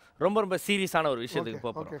பார்த்தீங்கன்னா ரொம்ப ரொம்ப சீரியஸான ஒரு விஷயத்துக்கு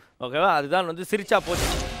போகிறோம். ஓகேவா? அதுதான் வந்து சிரிச்சா போச்சு.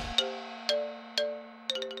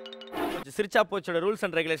 சிரிச்சா போச்சோட ரூல்ஸ்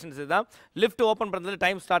அண்ட் ரெகுலேஷன்ஸ் இதுதான். லிஃப்ட் ஓப்பன் பண்ணுறதுல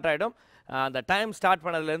டைம் ஸ்டார்ட் ஆகிடும். அந்த டைம் ஸ்டார்ட்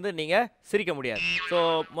பண்ணதுலேருந்து நீங்கள் சிரிக்க முடியாது. ஸோ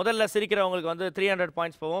முதல்ல சிரிக்கிறவங்களுக்கு வந்து 300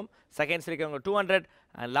 பாயிண்ட்ஸ் போவோம், second சிரிக்கிறவங்க 200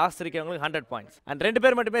 and last சிரிக்கிறவங்களுக்கு 100 points. And 2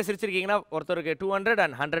 பேர் மட்டுமே சிரிச்சிருக்கீங்கன்னா ஒருத்தருக்கு 200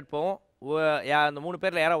 அண்ட் 100 போவோம். அந்த 3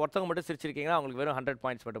 பேரில் யாராவது ஒருத்தவங்க மட்டும் சிரிச்சிருக்கீங்கன்னா அவங்களுக்கு வெறும் 100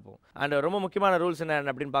 பாயிண்ட்ஸ் மட்டும் போகும். அண்ட் ரொம்ப முக்கியமான ரூல்ஸ் என்ன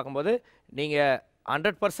அப்படின்னு பார்க்கும்போது நீங்கள்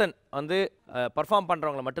 100% வந்து பர்ஃபார்ம்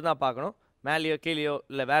பண்ணுறவங்களை மட்டும்தான் பார்க்கணும். மேலேயோ கீழேயோ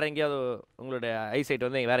இல்லை வேறு எங்கேயாவது உங்களுடைய ஐசைட்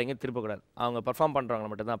வந்து வேறு எங்கேயும் திருப்பக்கூடாது. அவங்க பர்ஃபார்ம் பண்ணுறவங்க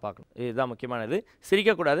மட்டும்தான் பார்க்கணும். இதுதான் முக்கியமானது.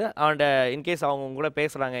 சிரிக்கக்கூடாது. அண்ட் இன்கேஸ் அவங்க கூட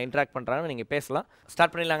பேசுகிறாங்க, இன்ட்ராக்ட் பண்ணுறாங்க, நீங்கள் பேசலாம்.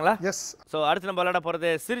 ஸ்டார்ட் பண்ணிடலாங்களா? எஸ். ஸோ அடுத்து நம்ம விளையாட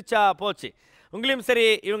போகிறது சிரிச்சா போச்சு. உங்களையும் சரி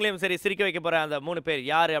இவங்களையும் சரி சிரிக்க வைக்க போகிற அந்த 3 பேர்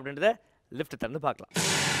யார் அப்படின்றத லிஃப்ட் தந்து பார்க்கலாம்.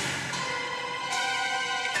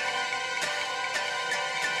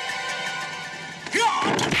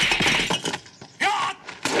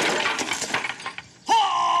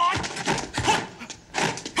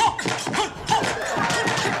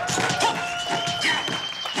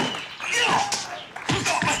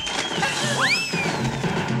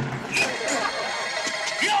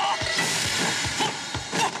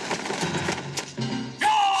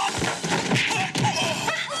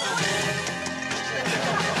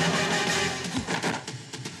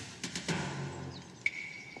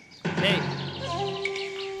 டேய்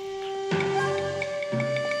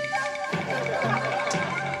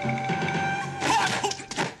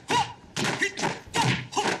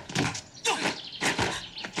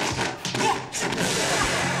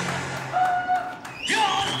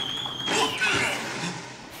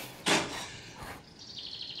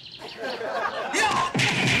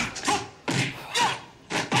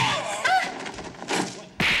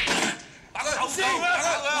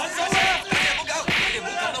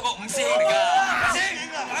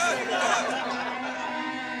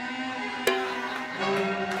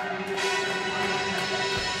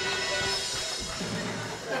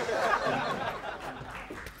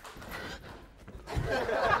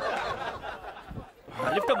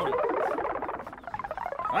லிஃப்ட் மூடு.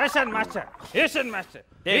 Ration master ஏஷன் master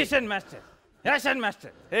ஏஷன் master ration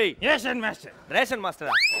master ஏய் ஏஷன் மாஸ்டர் ரேஷன்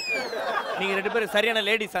மாஸ்டரா? நீங்க 2 பேரும் சரியான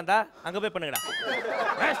லேடிஸ் ஆண்டா, அங்க போய் பண்ணுங்கடா.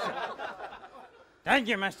 மாஸ்டர்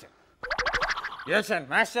தேங்க்யூ மாஸ்டர் ஏஷன்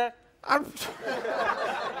மாஸ்டர்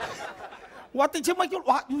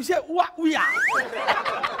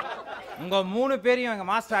உங்க 3 பேரையும் எங்க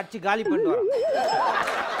மாஸ்டர் அடிச்சு காலி பண்ணிட்டு வரோம்.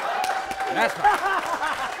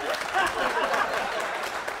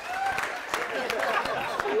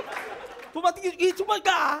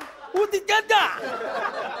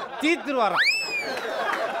 தீர்த்து வரோம்.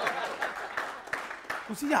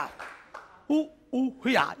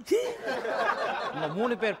 உங்க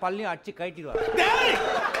 3 பேர் பள்ளியும் அடிச்சு கட்டிட்டு வரோம்.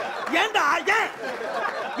 ஏன்டா ஏன்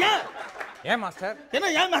ஏன் மாஸ்டர்? என்ன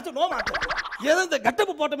ஏன் மாஸ்டர் நோ மாஸ்டர் ஏதோ இந்த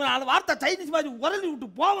கட்டப்பு போட்டமே அந்த வார்த்தை சைனீஸ் மாதிரி உரலி விட்டு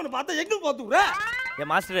போகணும்னு பார்த்தா எங்க போத்துற ஏ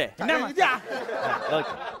மாஸ்டரே. என்ன master?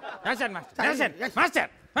 Okay. Ration master ration master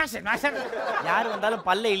master master யார் வந்தாலும்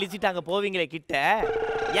பல்ல இழிச்சிட்டு அங்க போவீங்களே கிட்ட,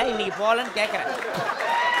 ஏன் இன்னைக்கு போகலன்னு கேட்கறேன்.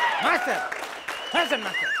 மாஸ்டர் ரேஷன்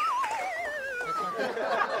மாஸ்டர்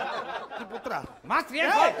நீ புத்ரா மாஸ்டர்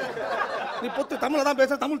ஏன் நீ புத்து தமிழ்ல தான்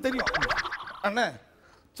பேச, தமிழ் தெரியும் அண்ணே.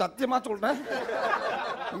 சத்தியமா சொல்றேன்,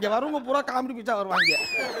 இங்க வரவங்க பூரா காமெடி பிச்சா வருவாங்க.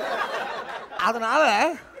 அதனால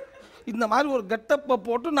இந்த மாதிரி ஒரு கெட்டப்பை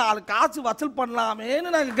போட்டு 4 காசு வசூல்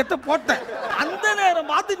பண்ணலாமேன்னு நாங்கள் கெட்டப் போட்டேன். அந்த நேரம்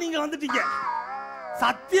பார்த்து நீங்க வந்துட்டீங்க.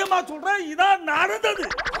 சத்தியமா சொல்றேன், இதான் நடந்தது.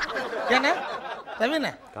 என்ன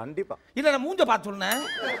ரவிண்ணே? கண்டிப்பா இல்ல நான் மூஞ்ச பார்த்து சொன்னேன்.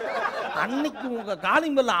 அன்னைக்கு உங்க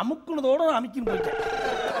காலிம்பல்ல அமுக்குனதோட அமுக்கின்னு போயிட்டேன்.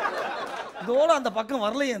 இதோட அந்த பக்கம்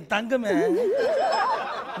வரல என் தங்கமே.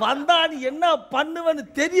 வந்தா நீ என்ன பண்ணுவேன்னு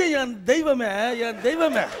தெரியும் என் தெய்வமே, என்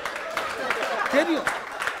தெய்வமே தெரியும்.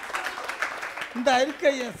 இந்த இருக்க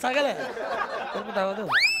என் சகல இருக்கட்டாவது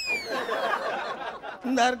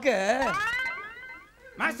இந்த இருக்க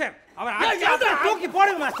மாஸ்டர் அவர் தூக்கி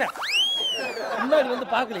போடுங்க மாஸ்டர். முன்னாடி வந்து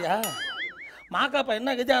பார்க்கலையா? மாக்காப்பா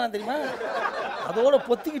என்ன கஜானம் தெரியுமா? அதோட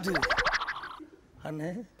பொத்திக்கிட்டு அண்ணே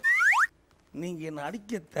நீங்க என்ன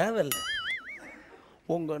அடிக்க தேவையில்லை.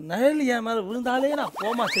 உங்க நிழல் என் மேல விழுந்தாலே நான்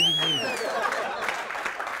கோமா செஞ்சு போயிருந்தேன்.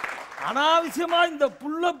 அனாவசியமா இந்த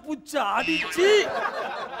புள்ள பூச்சி அடிச்சு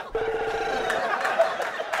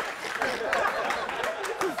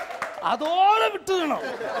அதோட விட்டுடணும்,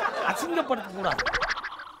 அசிங்கப்படுத்த கூடாது.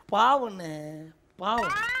 பாவண்ணே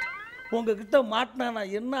பாவம், உங்ககிட்ட மாட்டினா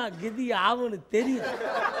நான் என்ன கதி ஆகுன்னு தெரியும்.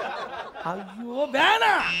 ஐயோ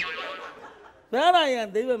வேணாம் வேணாம்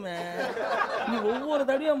என் தெய்வமே. நீ ஒவ்வொரு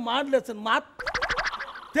தடவையும் மாடுலேஷன்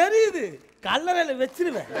தெரியுது, கல்லறையில்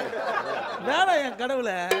வச்சிருவேன். வேணாம் என்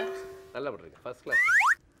கடவுளை. நல்லா பண்றீங்க, ஃபர்ஸ்ட் கிளாஸ்.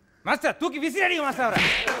 மாஸ்டர் தூக்கி விசிறி அடிங்க மாஸ்டர். அவரை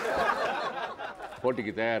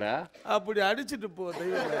போட்டிக்கு தயாரா? அப்படி அடிச்சுட்டு போ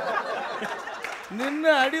தெய்வமே.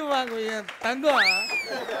 நின்று அடி வாங்க என் தங்கம்.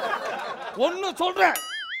 ஒன்று சொல்றேன்,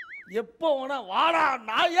 எப்போ வேணா வாடா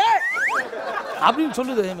நாயே அப்படின்னு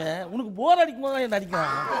சொல்லு தெய்வமே. உனக்கு போர் அடிக்கும் போது என்ன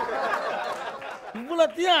அடிக்கலாம்?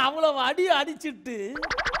 இவ்வளோத்தையும் அவ்வளவு அடி அடிச்சுட்டு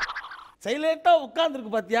சைலண்டா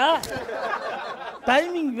உட்காந்துருக்கு பாத்தியா?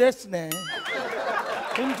 டைமிங் வேஸ்ட்னே.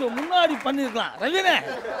 கொஞ்சம் முன்னாடி பண்ணிருக்கலாம். ரவினே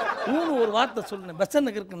ஊனு ஒரு வார்த்தை சொல்லுனேன்,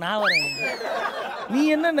 பெசன்னகருக்கு நான் வரேன். நீ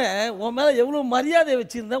என்னென்ன உன் மேல எவ்வளவு மரியாதை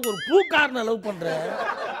வச்சிருந்த, ஒரு பூக்காரனை லவ் பண்ற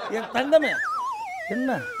என் தங்கமே. என்ன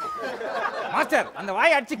மாஸ்டர் அந்த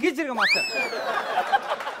வாயை அடிச்சு கீச்சிருக்க மாஸ்டர்.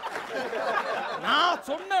 நான்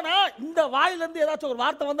சொன்னேனா இந்த வாயில இருந்து ஏதாச்சும் ஒரு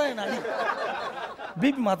வார்த்தை வந்தா என்ன அடி.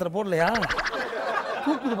 பிபி மாத்திரை போடலையா?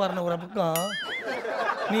 தூக்குது பாருங்க ஒரு பக்கம்.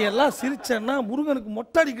 நீ எல்லாம் சிரிச்சன்னா முருகனுக்கு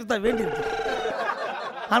மொட்டை அடிக்கிறதா வேண்டியிருக்கு.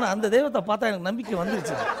 ஆனா அந்த தெய்வத்தை பார்த்தா எனக்கு நம்பிக்கை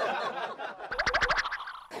வந்துருச்சு.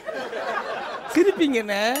 சிரிப்பீங்க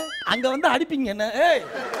என்ன, அங்க வந்து அடிப்பீங்க என்ன? ஏய்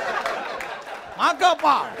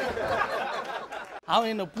மாக்காப்பா,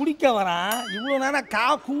 அவன் என்ன பிடிக்க வரான். இவ்வளவு நேரம் கா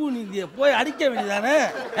கூ நீங்க போய் அடிக்க வேண்டியதானே?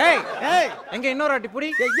 ஏய் ஏய் எங்க இன்னொரு அடி புடி.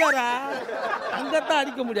 ஐயாரா அங்கத்தான்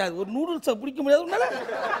அடிக்க முடியாது, ஒரு நூடுல்ஸை பிடிக்க முடியாது உன்னால.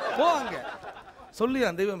 போவாங்க சொல்லியா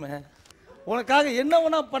தெய்வமே, உனக்காக என்ன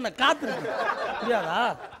வேணா பண்ண காத்திருக்கு. புரியாதா?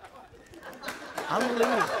 அவங்கள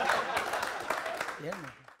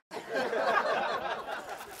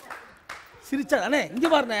சிரிச்சா அண்ணே இங்க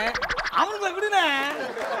பாருண்ணே அவங்கள விடுண்ணே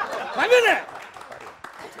ரவிண்ணே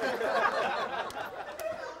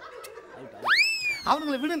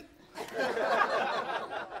அவங்கள விடு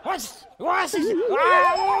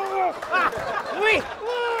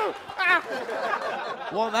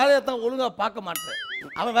உன் வேலையத்தான் ஒழுங்கா பார்க்க மாட்டேன்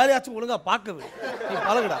அவன் வேலையாச்சும் ஒழுங்கா பார்க்கவே நீ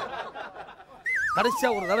பழகுடா கடைசியா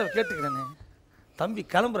ஒரு தடவை கேட்டுக்கிறேனே தம்பி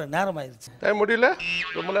கிளம்புற நேரம் ஆயிடுச்சு டைம் முடியல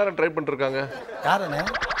ரொம்ப நேரம் ட்ரை பண்ணிருக்காங்க யாரண்ணே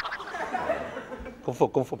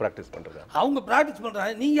கும்ஃபு ப்ராக்டிஸ் பண்ணுறாங்க அவங்க ப்ராக்டிஸ்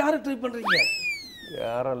பண்றாங்க நீங்க யாரை ட்ரை பண்றீங்க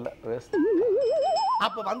யாரும் இல்லை வேஸ்ட்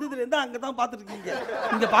அப்ப வந்ததுல இருந்தா அங்க தான் பார்த்துட்டு இருக்கீங்க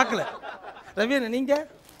இங்க பார்க்கல ரவி நீங்க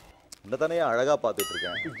இந்த தானே அழகா பார்த்துட்டு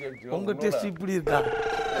இருக்கேன். உங்க டெஸ்ட் இப்படி இருக்கா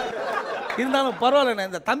இருந்தாலும் பரவாயில்லண்ணே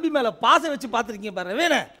இந்த தம்பி மேல பாசம் வச்சு பார்த்துருக்கீங்க பாரு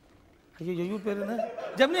ரவிண்ணே ஐயோ இவர் பேர் என்ன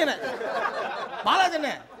ஜெமினிண்ணே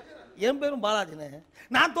பாலாஜிண்ணே என் பேரும் பாலாஜிண்ணே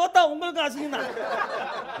நான் தோத்தா உங்களுக்கு அசிங்கம் தான்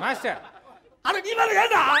மாஸ்டர் அட நீ வேற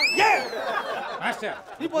ஏடா ஏன் மாஸ்டர்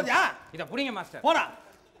நீ போறியா இத புடிங்க மாஸ்டர் போடா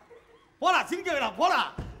போடா சிரிக்க வேடா போடா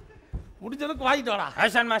முடிஞ்ச அளவுக்கு வாங்கிட்டு வாடா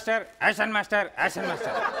action master action master action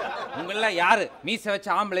master உங்கள யாரு மீச வச்ச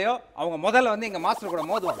ஆம்பளையோ அவங்க முதல்ல வந்து எங்க மாஸ்டர் கூட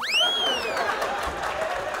மோதுவாங்க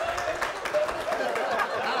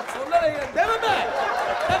நான் சொல்லலையே தேவமே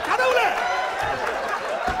கடவுளே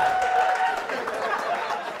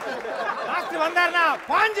மாஸ்டர் வந்தாருன்னா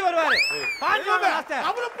பாஞ்சு வருவாரு பாஞ்சு வாங்க மாஸ்டர்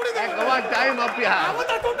அவளை புடிங்க come on time up here அவன்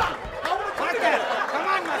தான் தூண்டா master come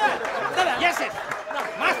on master S yes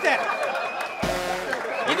master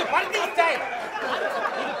இது படத்திங் ஸ்டைல்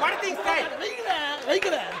இது படத்திங் ஸ்டைல்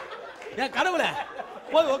வைக்கல ஏன் கடவுளே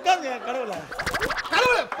போய் உட்காருங்க கடவுளே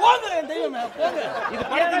கடவுளே போங்க என் தெய்வமே போங்க இது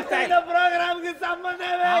படத்திங் ஸ்டைல் ப்ரோகிராமுக்கு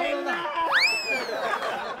சம்பந்தமே இல்ல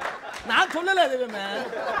நான் சொல்லல தெய்வமே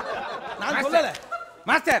நான் சொல்லல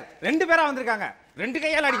மாஸ்டர் ரெண்டு பேரா வந்திருக்காங்க ரெண்டு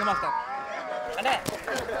கையால அடிங்க மாஸ்டர் அண்ணே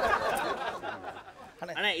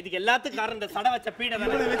அண்ணே இதுக்கு எல்லாத்துக்கும் காரணம் இந்த சட வச்ச பீட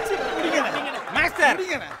இவனை வச்சு பிடிக்கணும் மாஸ்டர்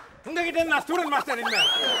பிடிக்கணும் உங்ககிட்ட நான் ஸ்டூடண்ட் மாஸ்டர் இல்ல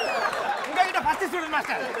உங்ககிட்ட ஃபர்ஸ்ட் ஸ்டூடண்ட்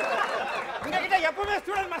மாஸ்டர் உங்ககிட்ட எப்பவுமே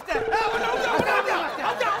ஸ்டூடண்ட் மாஸ்டர்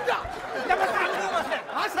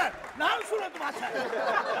மாஸ்டர் நான் சொல்றது மாஸ்டர்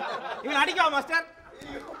இவங்க அடிக்கவா மாஸ்டர்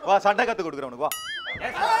வா சண்டை கத்து கொடுக்குறேன் உனக்கு வா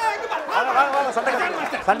வாங்க வாங்க வாங்க சண்டை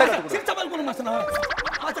கத்து சண்டை கத்து கொடு. சிரிச்ச மாதிரி கொடு மாஸ்டர்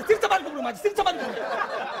மாஸ்டர் சிரிச்ச மாதிரி கொடு மாஸ்டர் சிரிச்ச மாதிரி கொடு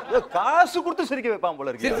ஏய், காசு கொடுத்து சிரிக்க வைப்பான் போல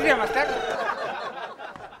இருக்கு. சரியா மாஸ்டர்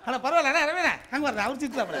ஆனா பரவாயில்ல ரவிண்ணே அங்க வரேன் அவர்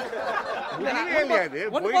சிரிச்சாப்ல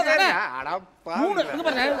மூணு இங்க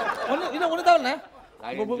பாருங்க ஒண்ணு இன்னும் ஒண்ணு தவிர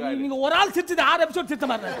நீங்க ஒரு ஆள் சிரிச்சது 6 எபிசோட் சிரிச்ச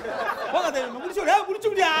மாதிரி போங்க முடிச்சு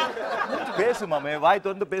முடியா பேசு மாமே வாய்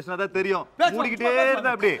திறந்து பேசினாதான் தெரியும். பேசு, மூடிக்கிட்டே பேசு,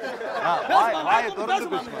 இருந்தா அப்படி வாயை திறந்து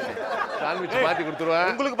பேசு மாமே. சாண்ட்விச் மாத்தி கொடுத்துருவேன்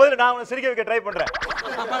உங்களுக்கு பதில் நான் உன்னை சிரிக்க வைக்க ட்ரை பண்றேன்.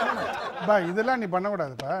 பா இதெல்லாம் நீ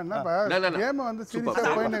பண்ணக்கூடாதுப்பா என்னப்பா கேம் வந்து சீரியஸா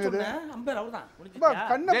போய் நிக்குது அம்பேர் அவர்தான் பா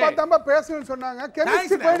கண்ணை பார்த்தாம்பா பேசணும்னு சொன்னாங்க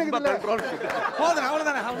கெமிஸ்ட்ரி போய் நிக்குதுல போதும்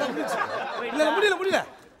அவ்வளவுதானே அவ்வளவுதான் முடிச்சு இல்ல முடியல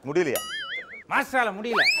முடியலையா? மாஸ்டரால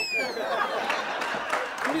முடியல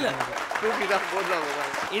தூக்கிதான் போடுறாங்க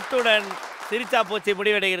இத்துடன் சிரிச்சா போச்சு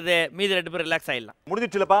முடிவடைகிறது. மீதி 2 பேர் ரிலாக்ஸ் ஆயிடலாம்.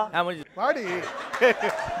 முடிஞ்சிச்சுலப்பா? முடிஞ்சு வாடி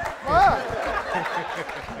வா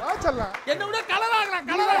வா செல்லாம் என்ன விட கலராகலாம்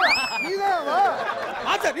நீதான் வா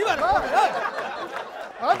மாஸ்டர் நீ வா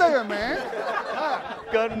வா தெய்வமே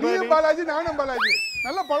நீயும் பாலாஜி நானும் பாலாஜி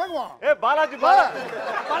நல்லா பழகுவோம். ஏ பாலாஜி வா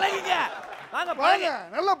பழகிங்க வாங்க வாங்க பழகு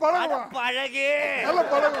நல்லா பழகுவோம் பழகு நல்லா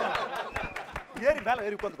பழகுவோம். ஏறி மேல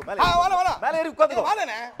ஏறி உட்கார்ந்துக்கோ மேல வாடா வாடா மேல ஏறி உட்கார்ந்துக்கோ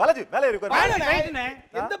வாடனே பாலாஜி மேல ஏறி உட்காரு. வாடனே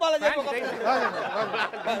எந்த பாலாஜி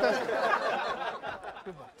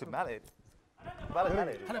மேல ஏறி பாலாஜி மேல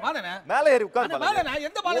ஏறி அண்ணே வாடனே மேல ஏறி உட்காரு அண்ணே பாலாஜி. வாடனே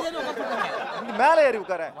எந்த பாலாஜி உட்கார சொல்றீங்க இங்க மேல ஏறி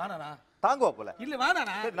உட்காரு. வாடனா தாங்குவா போல. இல்ல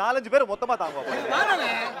வாடனா 4-5 பேர் மொத்தமா தாங்குவா போல.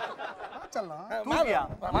 வாடனே வா செல்லாம் தூக்கியா?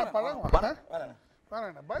 நல்லா பழகுவோம். வாடனே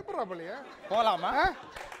வாடா பயப்படுறா போலயே போலாமா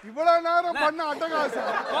இவ்வளவு நேரம் பண்ண அட்டகாசம்.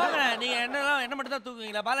 போங்க நீங்க என்ன மட்டும் தான்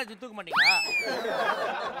தூக்குவீங்களா? பாலாஜி தூக்க மாட்டீங்களா?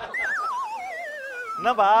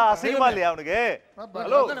 என்னப்பா அசிங்கமா இல்லையா அவனுக்கு?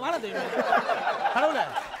 ஹலோ வாடா கடவுளே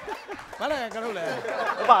வாடா கடவுளே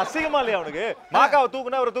அப்பா அசிங்கமா இல்லையா அவனுக்கு? மாக்காவை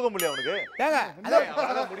தூக்குனா அவரை தூக்க முடியும் அவனுக்கு? ஏங்க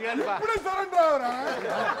அத முடியாதுப்பா இப்படி சரண்டர் ஆவறா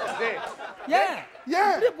ஏன்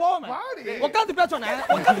ஏன் இப்படி போவோமே வாடி உட்கார்ந்து பேசோனே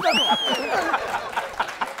உட்கார்ந்து பேசோம்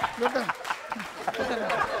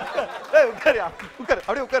ஏய் உட்காரியா உட்காரு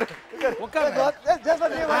அப்படியே உட்காரு உட்காரு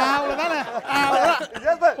ஜெயசர் நீ வா. அவ்வளவுதானே அவ்வளவுதான்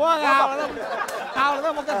ஜெயசர் போங்க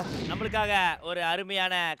அவ்வளவுதான் உட்காரு நம்மளுக்காக ஒரு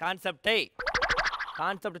அருமையான கான்செப்ட்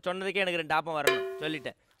சொன்னதுக்கே எனக்கு 2 ஆப்பம் வரணும்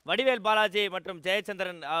சொல்லிட்டேன். வடிவேல் பாலாஜி மற்றும்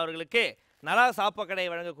ஜெயச்சந்திரன் அவர்களுக்கு நலா சாப்பக்கடை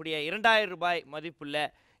வழங்கக்கூடிய 2000 ரூபாய் மதிப்புள்ள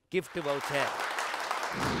கிஃப்ட் வவுச்சர்.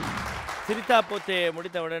 சிரித்தா போத்து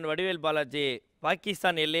முடித்தவுடன் வடிவேல் பாலாஜி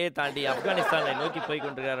பாகிஸ்தான் எல்லையை தாண்டி ஆப்கானிஸ்தானை நோக்கி போய்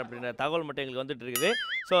கொண்டிருக்கார் அப்படின்ற தகவல் மட்டும் எங்களுக்கு வந்துட்டு இருக்குது.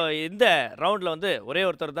 ஸோ இந்த ரவுண்டில் வந்து ஒரே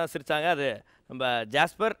ஒருத்தர் தான் சிரிச்சாங்க, அது நம்ம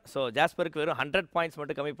ஜாஸ்பர். ஸோ ஜாஸ்பருக்கு வெறும் 100 பாயிண்ட்ஸ்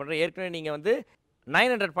மட்டும் கம்மி பண்ணுறேன். ஏற்கனவே நீங்கள் வந்து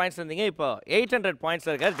 900 பாயிண்ட்ஸ் இருந்தீங்க, இப்போ 800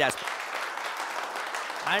 பாயிண்ட்ஸில் இருக்கார் ஜாஸ்பர்.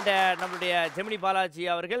 அண்ட் நம்மளுடைய ஜெமினி பாலாஜி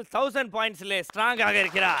அவர்கள் 1000 பாயிண்ட்ஸில் ஸ்ட்ராங்காக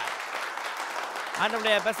இருக்கிறார். அண்ட்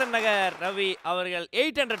நம்முடைய பெசன்ட் நகர் ரவி அவர்கள்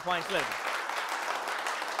 800 பாயிண்ட்ஸில் இருக்கார்.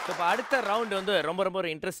 ஸோ இப்போ அடுத்த ரவுண்டு வந்து ரொம்ப ரொம்ப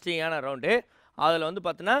ஒரு இன்ட்ரெஸ்டிங்கான ரவுண்டு. அதில் வந்து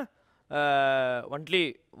பார்த்தீங்கன்னா ஒன்லி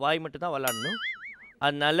வாய் மட்டும் தான் விளாடணும்.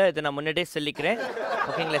 அதனால இதை நான் முன்னாடியே சொல்லிக்கிறேன்.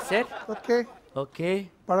 ஓகேங்களா சார்? Okay okay.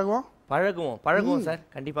 பழகுவோம் சார்,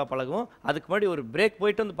 கண்டிப்பாக பழகுவோம். அதுக்கு முன்னாடி ஒரு பிரேக்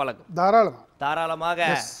போயிட்டு வந்து பழகும். தாராளமாக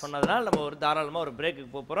சொன்னதுனால நம்ம தாராளமாக ஒரு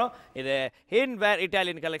பிரேக்குக்கு போக போகிறோம். இது இன்வேர்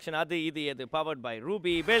இட்டாலியன் கலெக்ஷன் அது இது எது பவர்ட் பை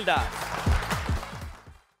ரூபி பில்டர்.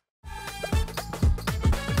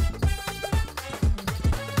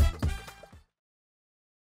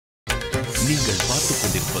 நீங்கள் பார்த்துக்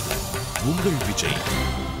கொண்டிருப்பது உங்கள் Vijay.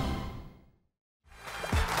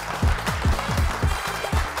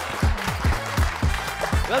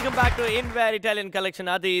 Welcome back to இன்வேர் Italian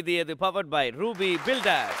collection அது இது எது பவர்ட் பை ரூபி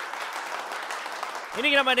பில்டர்.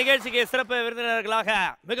 இன்னைக்கு நம்ம நிகழ்ச்சிக்கு சிறப்பு விருந்தினர்களாக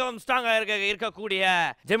மிகவும் ஸ்ட்ராங்காக இருக்கக்கூடிய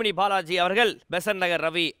ஜெமினி பாலாஜி அவர்கள், பெசன்ட் நகர்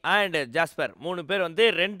ரவி அண்ட் ஜாஸ்பர் 3 பேர் வந்து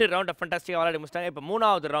 2 ரவுண்ட் ஃபண்டாஸ்டிக்காக விளையாடி முடிச்சிட்டாங்க. இப்போ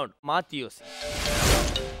 3வது ரவுண்ட் மாத்தியோசி.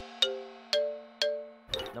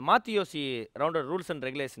 இந்த மாத்தியோசி ரவுண்டோட ரூல்ஸ் அண்ட்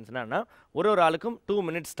ரெகுலேஷன்ஸ் என்னன்னா, ஒரு ஆளுக்கும் 2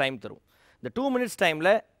 மினிட்ஸ் டைம் தரும். இந்த 2 மினிட்ஸ்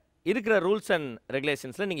டைமில் இருக்கிற ரூல்ஸ் அண்ட்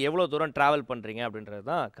ரெகுலேஷன்ஸில் நீங்கள் எவ்வளோ தூரம் ட்ராவல் பண்ணுறீங்க அப்படின்றது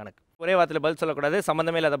தான் கணக்கு. ஒரே வார்த்தையில் பதில் சொல்லக்கூடாது,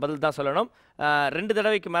 சம்மந்தமே இல்லாத பதில் தான் சொல்லணும். 2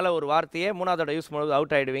 தடவைக்கு மேலே ஒரு வார்த்தையை 3வது தடவை யூஸ் பண்ணும்போது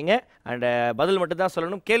அவுட் ஆகிடுவீங்க. அண்ட் பதில் மட்டும் தான்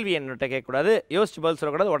சொல்லணும், கேள்வி என்கிட்ட கேட்கக்கூடாது, யோசிச்சு பதில்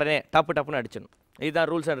சொல்லக்கூடாது, உடனே டப்புன்னு அடிச்சிடணும். இதுதான்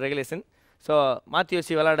ரூல்ஸ் அண்ட் ரெகுலேஷன். ஸோ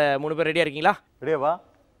மாத்தியோசி விளாட 3 பேர் ரெடியாக இருக்கீங்களா? ரெடியாவா?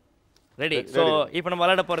 ரெடி. ஸோ இப்போ நம்ம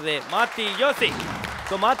விளாட போகிறது மாத்தியோசி.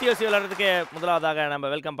 ஸோ மாத்தியோசி விளாட்றதுக்கு முதலாவதாக நம்ம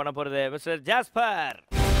வெல்கம் பண்ண போகிறது mister jasper.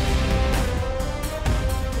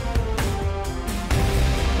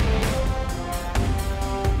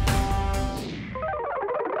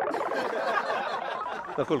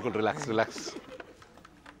 Cool, relax.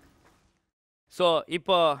 So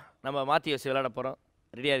இப்போ நம்ம மாத்தியோசி விளையாட போகிறோம்.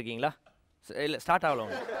 ரெடியாக இருக்கீங்களா? இல்லை ஸ்டார்ட்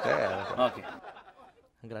ஆகலாம். Okay,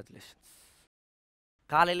 congratulations.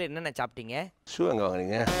 காலையில் என்னென்ன சாப்பிட்டீங்க? ஷூ எங்கே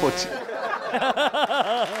வாங்கினீங்க? போச்சு.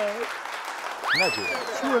 என்னாச்சு?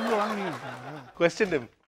 ஷூ எங்கே வாங்கினீங்க? Question time.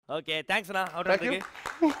 ஓகே, தேங்க்ஸ்ண்ணா. அவுட்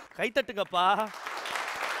கை தட்டுங்கப்பா.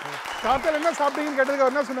 காலையில் என்ன சாப்பிட்டீங்கன்னு கேட்டதுக்கு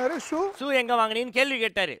அவர் என்ன சொன்னார்? ஷூ எங்கே வாங்கினீங்கன்னு கேள்வி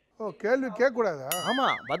கேட்டார். ஓ, கேள்வி கேட்கக்கூடாதா?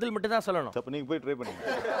 ஆமாம், பதில் மட்டும் தான் சொல்லணும். அப்போ நீங்கள் போய் ட்ரை பண்ணுங்க.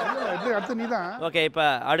 அடுத்து நீ தான். ஓகே, இப்போ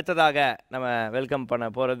அடுத்ததாக நம்ம வெல்கம் பண்ண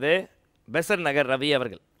போகிறது பெசன்ட் நகர் ரவி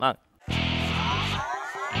அவர்கள். வாங்க.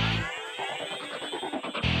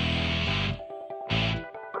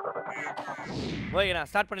 ஓகேண்ணா,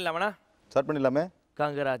 ஸ்டார்ட் பண்ணிடலாமே?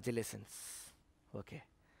 கங்க்ராச்சுலேஷன்ஸ். ஓகே,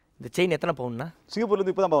 இந்த செயின் எத்தனை பவுன்னா?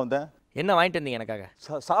 சிங்கப்பூர்லேருந்து இப்போ தான் வந்தேன். என்ன வாங்கிட்டு வந்தீங்க எனக்காக?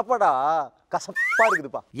 சாப்பாடா கசப்பாக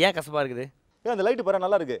இருக்குதுப்பா. ஏன் கசப்பாக இருக்குது? ஏன் அந்த லைட்டு பாரு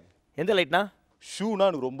நல்லா இருக்கு. எந்த லைட்னா? ஷூனா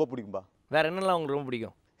எனக்கு ரொம்ப பிடிக்கும்பா. வேற என்னெல்லாம் உங்களுக்கு ரொம்ப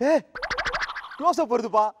பிடிக்கும்? க்ளோஸ்அப்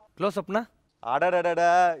வருதுப்பா. க்ளோஸ்அப்னா? அடடடடா,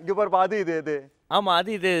 இங்கே பாருப்பா, அது இது. ஆமாம்,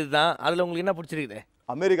 அது இதுதான். அதில் உங்களுக்கு என்ன பிடிச்சிருக்குது?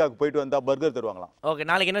 அமெரிக்காவுக்கு போயிட்டு வந்தால் பர்கர் தருவாங்களாம். ஓகே,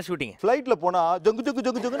 நாளைக்கு என்ன ஷூட்டிங்? ஃப்ளைட்டில் போனால்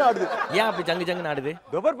ஜங்குன்னு ஆடுது. ஏன் அப்படி ஜங்குன்னு ஆடுது?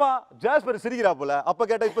 தபர்பா, ஜாஸ்பர் சிரிக்கிறா போல. அப்போ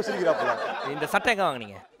கேட்டால் இப்போ சிரிக்கிறா போல. இந்த சட்டை எங்கே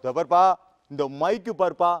வாங்கினீங்க? தபர்பா, இந்த மைக்கு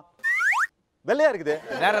பார்ப்பா வெள்ளையா இருக்குது.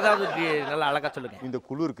 வேற ஏதாவது நல்லா அழகா சொல்லுங்க. இந்த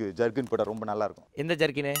குளிருக்கு ஜர்கின் போட்டா ரொம்ப நல்லா இருக்கும். எந்த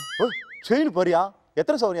ஜர்கின்? செயின் பாரியா,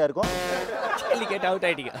 எத்தனை சௌரியா இருக்கும்? கேள்வி கேட்டு அவுட்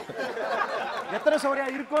ஆயிட்டீங்க. எத்தனை சௌரியா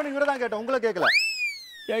இருக்கும்னு இவரை தான் கேட்டேன், உங்களை கேட்கல.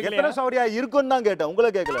 எத்தனை சௌரியா இருக்கும்னு தான் கேட்டேன், உங்களை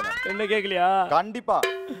கேட்கல. என்ன கேட்கலையா? கண்டிப்பா.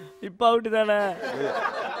 இப்ப அவுட் தானே.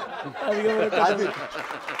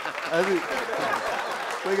 அது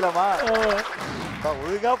போய்க்கலாமா?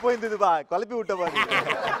 ஒழுங்கா போயிருந்ததுப்பா, குழப்பி விட்ட பாரு.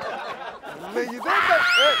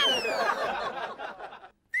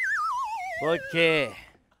 ஓகே,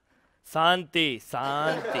 சாந்தி.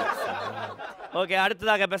 ஓகே,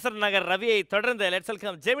 அடுத்ததாக பெசன்ட் நகர் ரவியை தொடர்ந்து லெட்ஸ்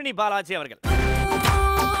வெல்கம் ஜெமினி பாலாஜி அவர்கள்.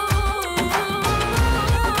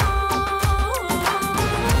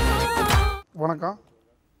 வணக்கம்.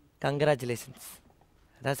 கங்க்ராச்சுலேஷன்ஸ்.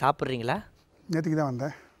 அதான் சாப்பிட்றீங்களா? நேற்றுக்கு தான்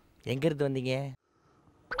வந்தேன். எங்கேருந்து வந்தீங்க?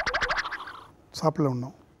 சாப்பிடல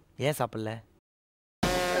ஒன்றும். ஏன் சாப்பிடல?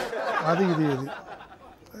 அது இது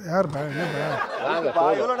யாருப்பா? என்னப்பா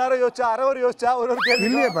எவ்வளோ நேரம் யோசிச்சா? அரை ஒரு யோசிச்சா ஒரு கேள்வி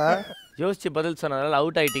இல்லையப்பா. யோசிச்சு பதில் சொன்னதால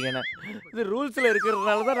அவுட் ஆயிட்டீங்கன்னு. இது ரூல்ஸில்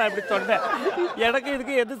இருக்கிறதுனால தான் நான் இப்படி சொன்னேன். எனக்கு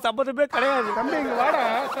இதுக்கு எது சம்மந்தமே கிடையாது. தம்பி இங்கே வாடா,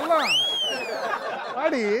 சொல்லலாம்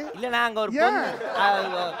வாடி. இல்லை, நான் அங்கே ஒரு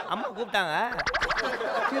அம்மா கூப்பிட்டாங்க.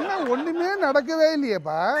 என்ன ஒன்றுமே நடக்கவே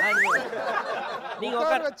இல்லையேப்பா. நீங்க உட்கார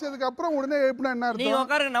உட்கார் வச்சதுக்கு அப்புறம் உடனே எழுப்பினா என்ன நீங்க அர்த்தம்?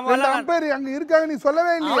 உட்காருங்க நம்ம 2 விளையாடலாம் அம்பையர் அங்க இருக்காங்க நீ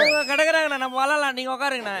சொல்லவே இல்லையே. அவங்க கிடக்குறாங்கண்ணா நம்ம விளையாடலாம் நீங்க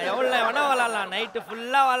உட்காருங்கண்ணா எவ்வளோ வேணா விளையாடலாம் நைட்டு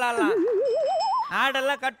ஃபுல்லா விளையாடலாம்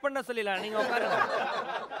ஆடெல்லாம் கட் பண்ண சொல்லிடலாம் நீங்க உட்காருங்க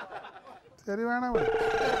சரி வேணாம் விடு.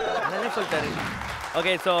 என்னன்னே சொல்லிட்டாரு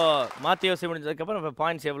ஓகே ஸோ மாற்றி யோசி முடிஞ்சதுக்கப்புறம் இப்போ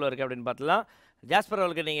பாயிண்ட்ஸ் எவ்வளோ இருக்குது அப்படின்னு பார்த்துலாம் ஜாஸ்பர்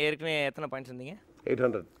அவர்களுக்கு நீங்கள் ஏற்கனவே எத்தனை பாயிண்ட்ஸ் இருந்தீங்க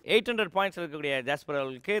 800 பாயிண்ட்ஸ் இருக்கக்கூடிய ஜாஸ்பர்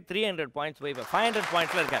அவர்களுக்கு 300 பாயிண்ட்ஸ் போய் இப்போ 500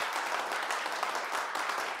 பாயிண்ட்ஸில் இருக்கார்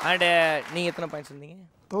அண்டு நீங்கள் எத்தனை பாயிண்ட்ஸ் இருந்தீங்க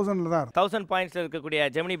 1000ல தான் 1000 பாயிண்ட்ஸில் இருக்கக்கூடிய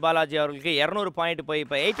ஜெமினி பாலாஜி அவர்களுக்கு 200 பாயிண்ட் போய்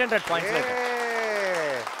இப்போ 800 பாயிண்ட்ஸில் இருக்கார்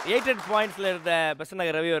 800 பாயிண்ட்ஸில் இருந்த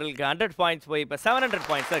பெசன்நகர் ரவி அவர்களுக்கு 100 பாயிண்ட்ஸ் போய் இப்போ 700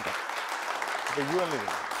 பாயிண்ட்ஸில் இருக்கார்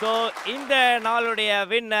ஸோ இந்த நாளுடைய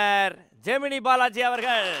வின்னர் ஜெமினி பாலாஜி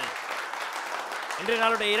அவர்கள் இன்றைய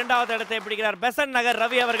நாளுடைய 2வது இடத்தை பிடிக்கிறார் பெசன்நகர்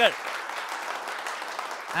ரவி அவர்கள்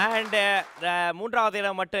அண்ட் 3வது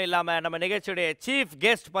இடம் மட்டும் இல்லாம நம்ம நிகழ்ச்சியுடைய சீஃப்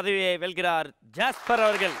கெஸ்ட் பதவியை வெல்கிறார் ஜாஸ்பர்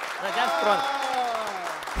அவர்கள்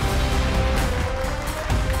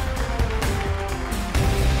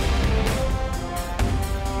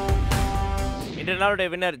இன்றைய நாளுடைய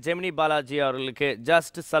வின்னர் ஜெமினி பாலாஜி அவர்களுக்கு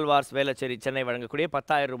ஜஸ்ட் சல்வார்ஸ் வேளச்சேரி சென்னை வழங்கக்கூடிய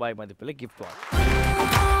 10,000 ரூபாய் மதிப்பில் கிஃப்ட் வாங்க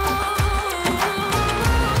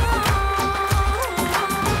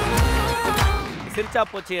சிரிச்சா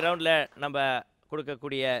போச்சு ரவுண்டில் நம்ம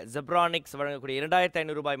கொடுக்கக்கூடிய ஜெப்ரானிக்ஸ் வழங்கக்கூடிய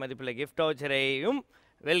 2500 ரூபாய் மதிப்பில் கிஃப்ட் வவுச்சரையும்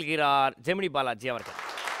வெல்கிறார் ஜெமினி பாலாஜி அவர்கள்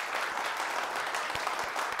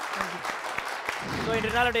ஸோ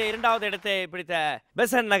இன்றைய நாளுடைய 2வது இடத்தை பிடித்த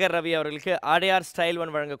பெசன்நகர் ரவி அவர்களுக்கு அடையார் ஸ்டைல்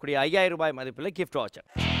ஒன் வழங்கக்கூடிய 5000 ரூபாய் மதிப்பில் கிஃப்ட் வவுச்சர்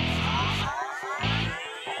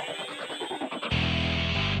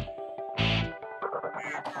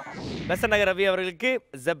பெசன்நகர் ரவி அவர்களுக்கு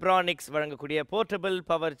ஜெப்ரானிக்ஸ் வழங்கக்கூடிய போர்ட்டபிள்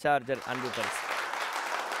பவர் சார்ஜர் அன்பு பரிசு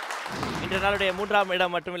இன்றைய நாளுடைய 3ஆம்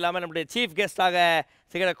இடம் மட்டும் இல்லாமல் நம்முடைய சீஃப் கெஸ்டாக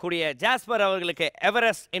திகழக்கூடிய ஜாஸ்பர் அவர்களுக்கு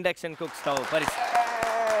எவரெஸ்ட் இண்டக்ஷன் குக் ஸ்டவ் பரிசு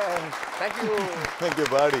தேங்க்யூ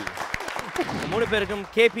பாடி 3 பேருக்கும்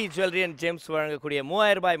கேபி ஜுவல்லரி அண்ட் ஜேம்ஸ் வழங்கக்கூடிய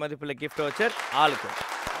 3000 ரூபாய் மதிப்புள்ள கிஃப்ட் வவுச்சர் ஆளுக்கு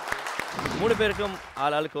 3 பேருக்கும்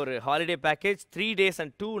ஆளுக்கு ஒரு holiday package 3 days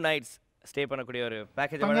and 2 nights stay பண்ணக்கூடிய ஒரு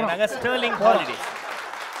பேக்கேஜ் வழங்குறாங்க ஸ்டெர்லிங் ஹாலிடேஸ்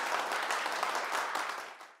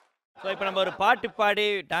ஸோ இப்போ நம்ம ஒரு பாட்டு பாடி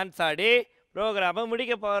டான்ஸ் ஆடி ப்ரோக்ராமை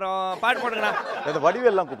முடிக்க போகிறோம் பாட்டு போடுங்களா இந்த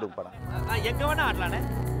வடிவெல்லாம் கூப்பிட்டு போறேன் எங்கே வேணா ஆடலானே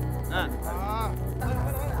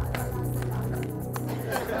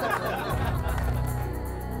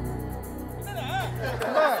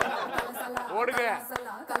ஓடுங்க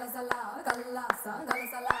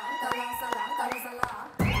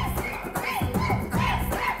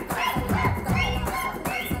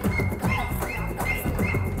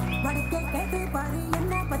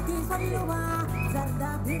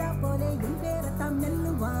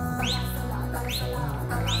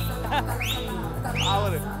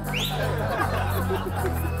அவரு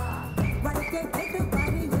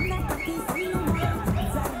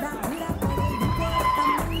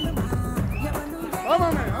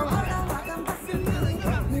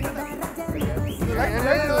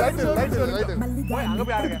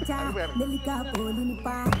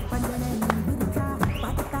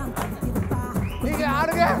நீங்க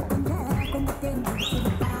ஆடுங்க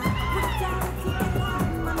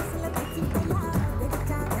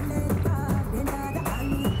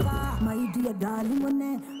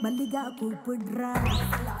மல்லிகா கூப்பிடுறா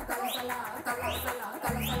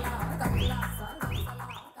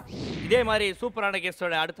இதே மாதிரி சூப்பரான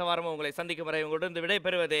கெஸ்டோட அடுத்த வாரமும் உங்களை சந்திக்கும் வரை உங்களுடன் விடை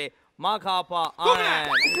பெறுவது மாகாபா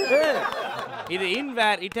ஆனந்த் இது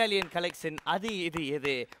இன்வேர் இட்டாலியன் கலெக்ஷன் அது இது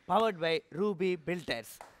எது powered by Ruby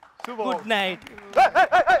filters good night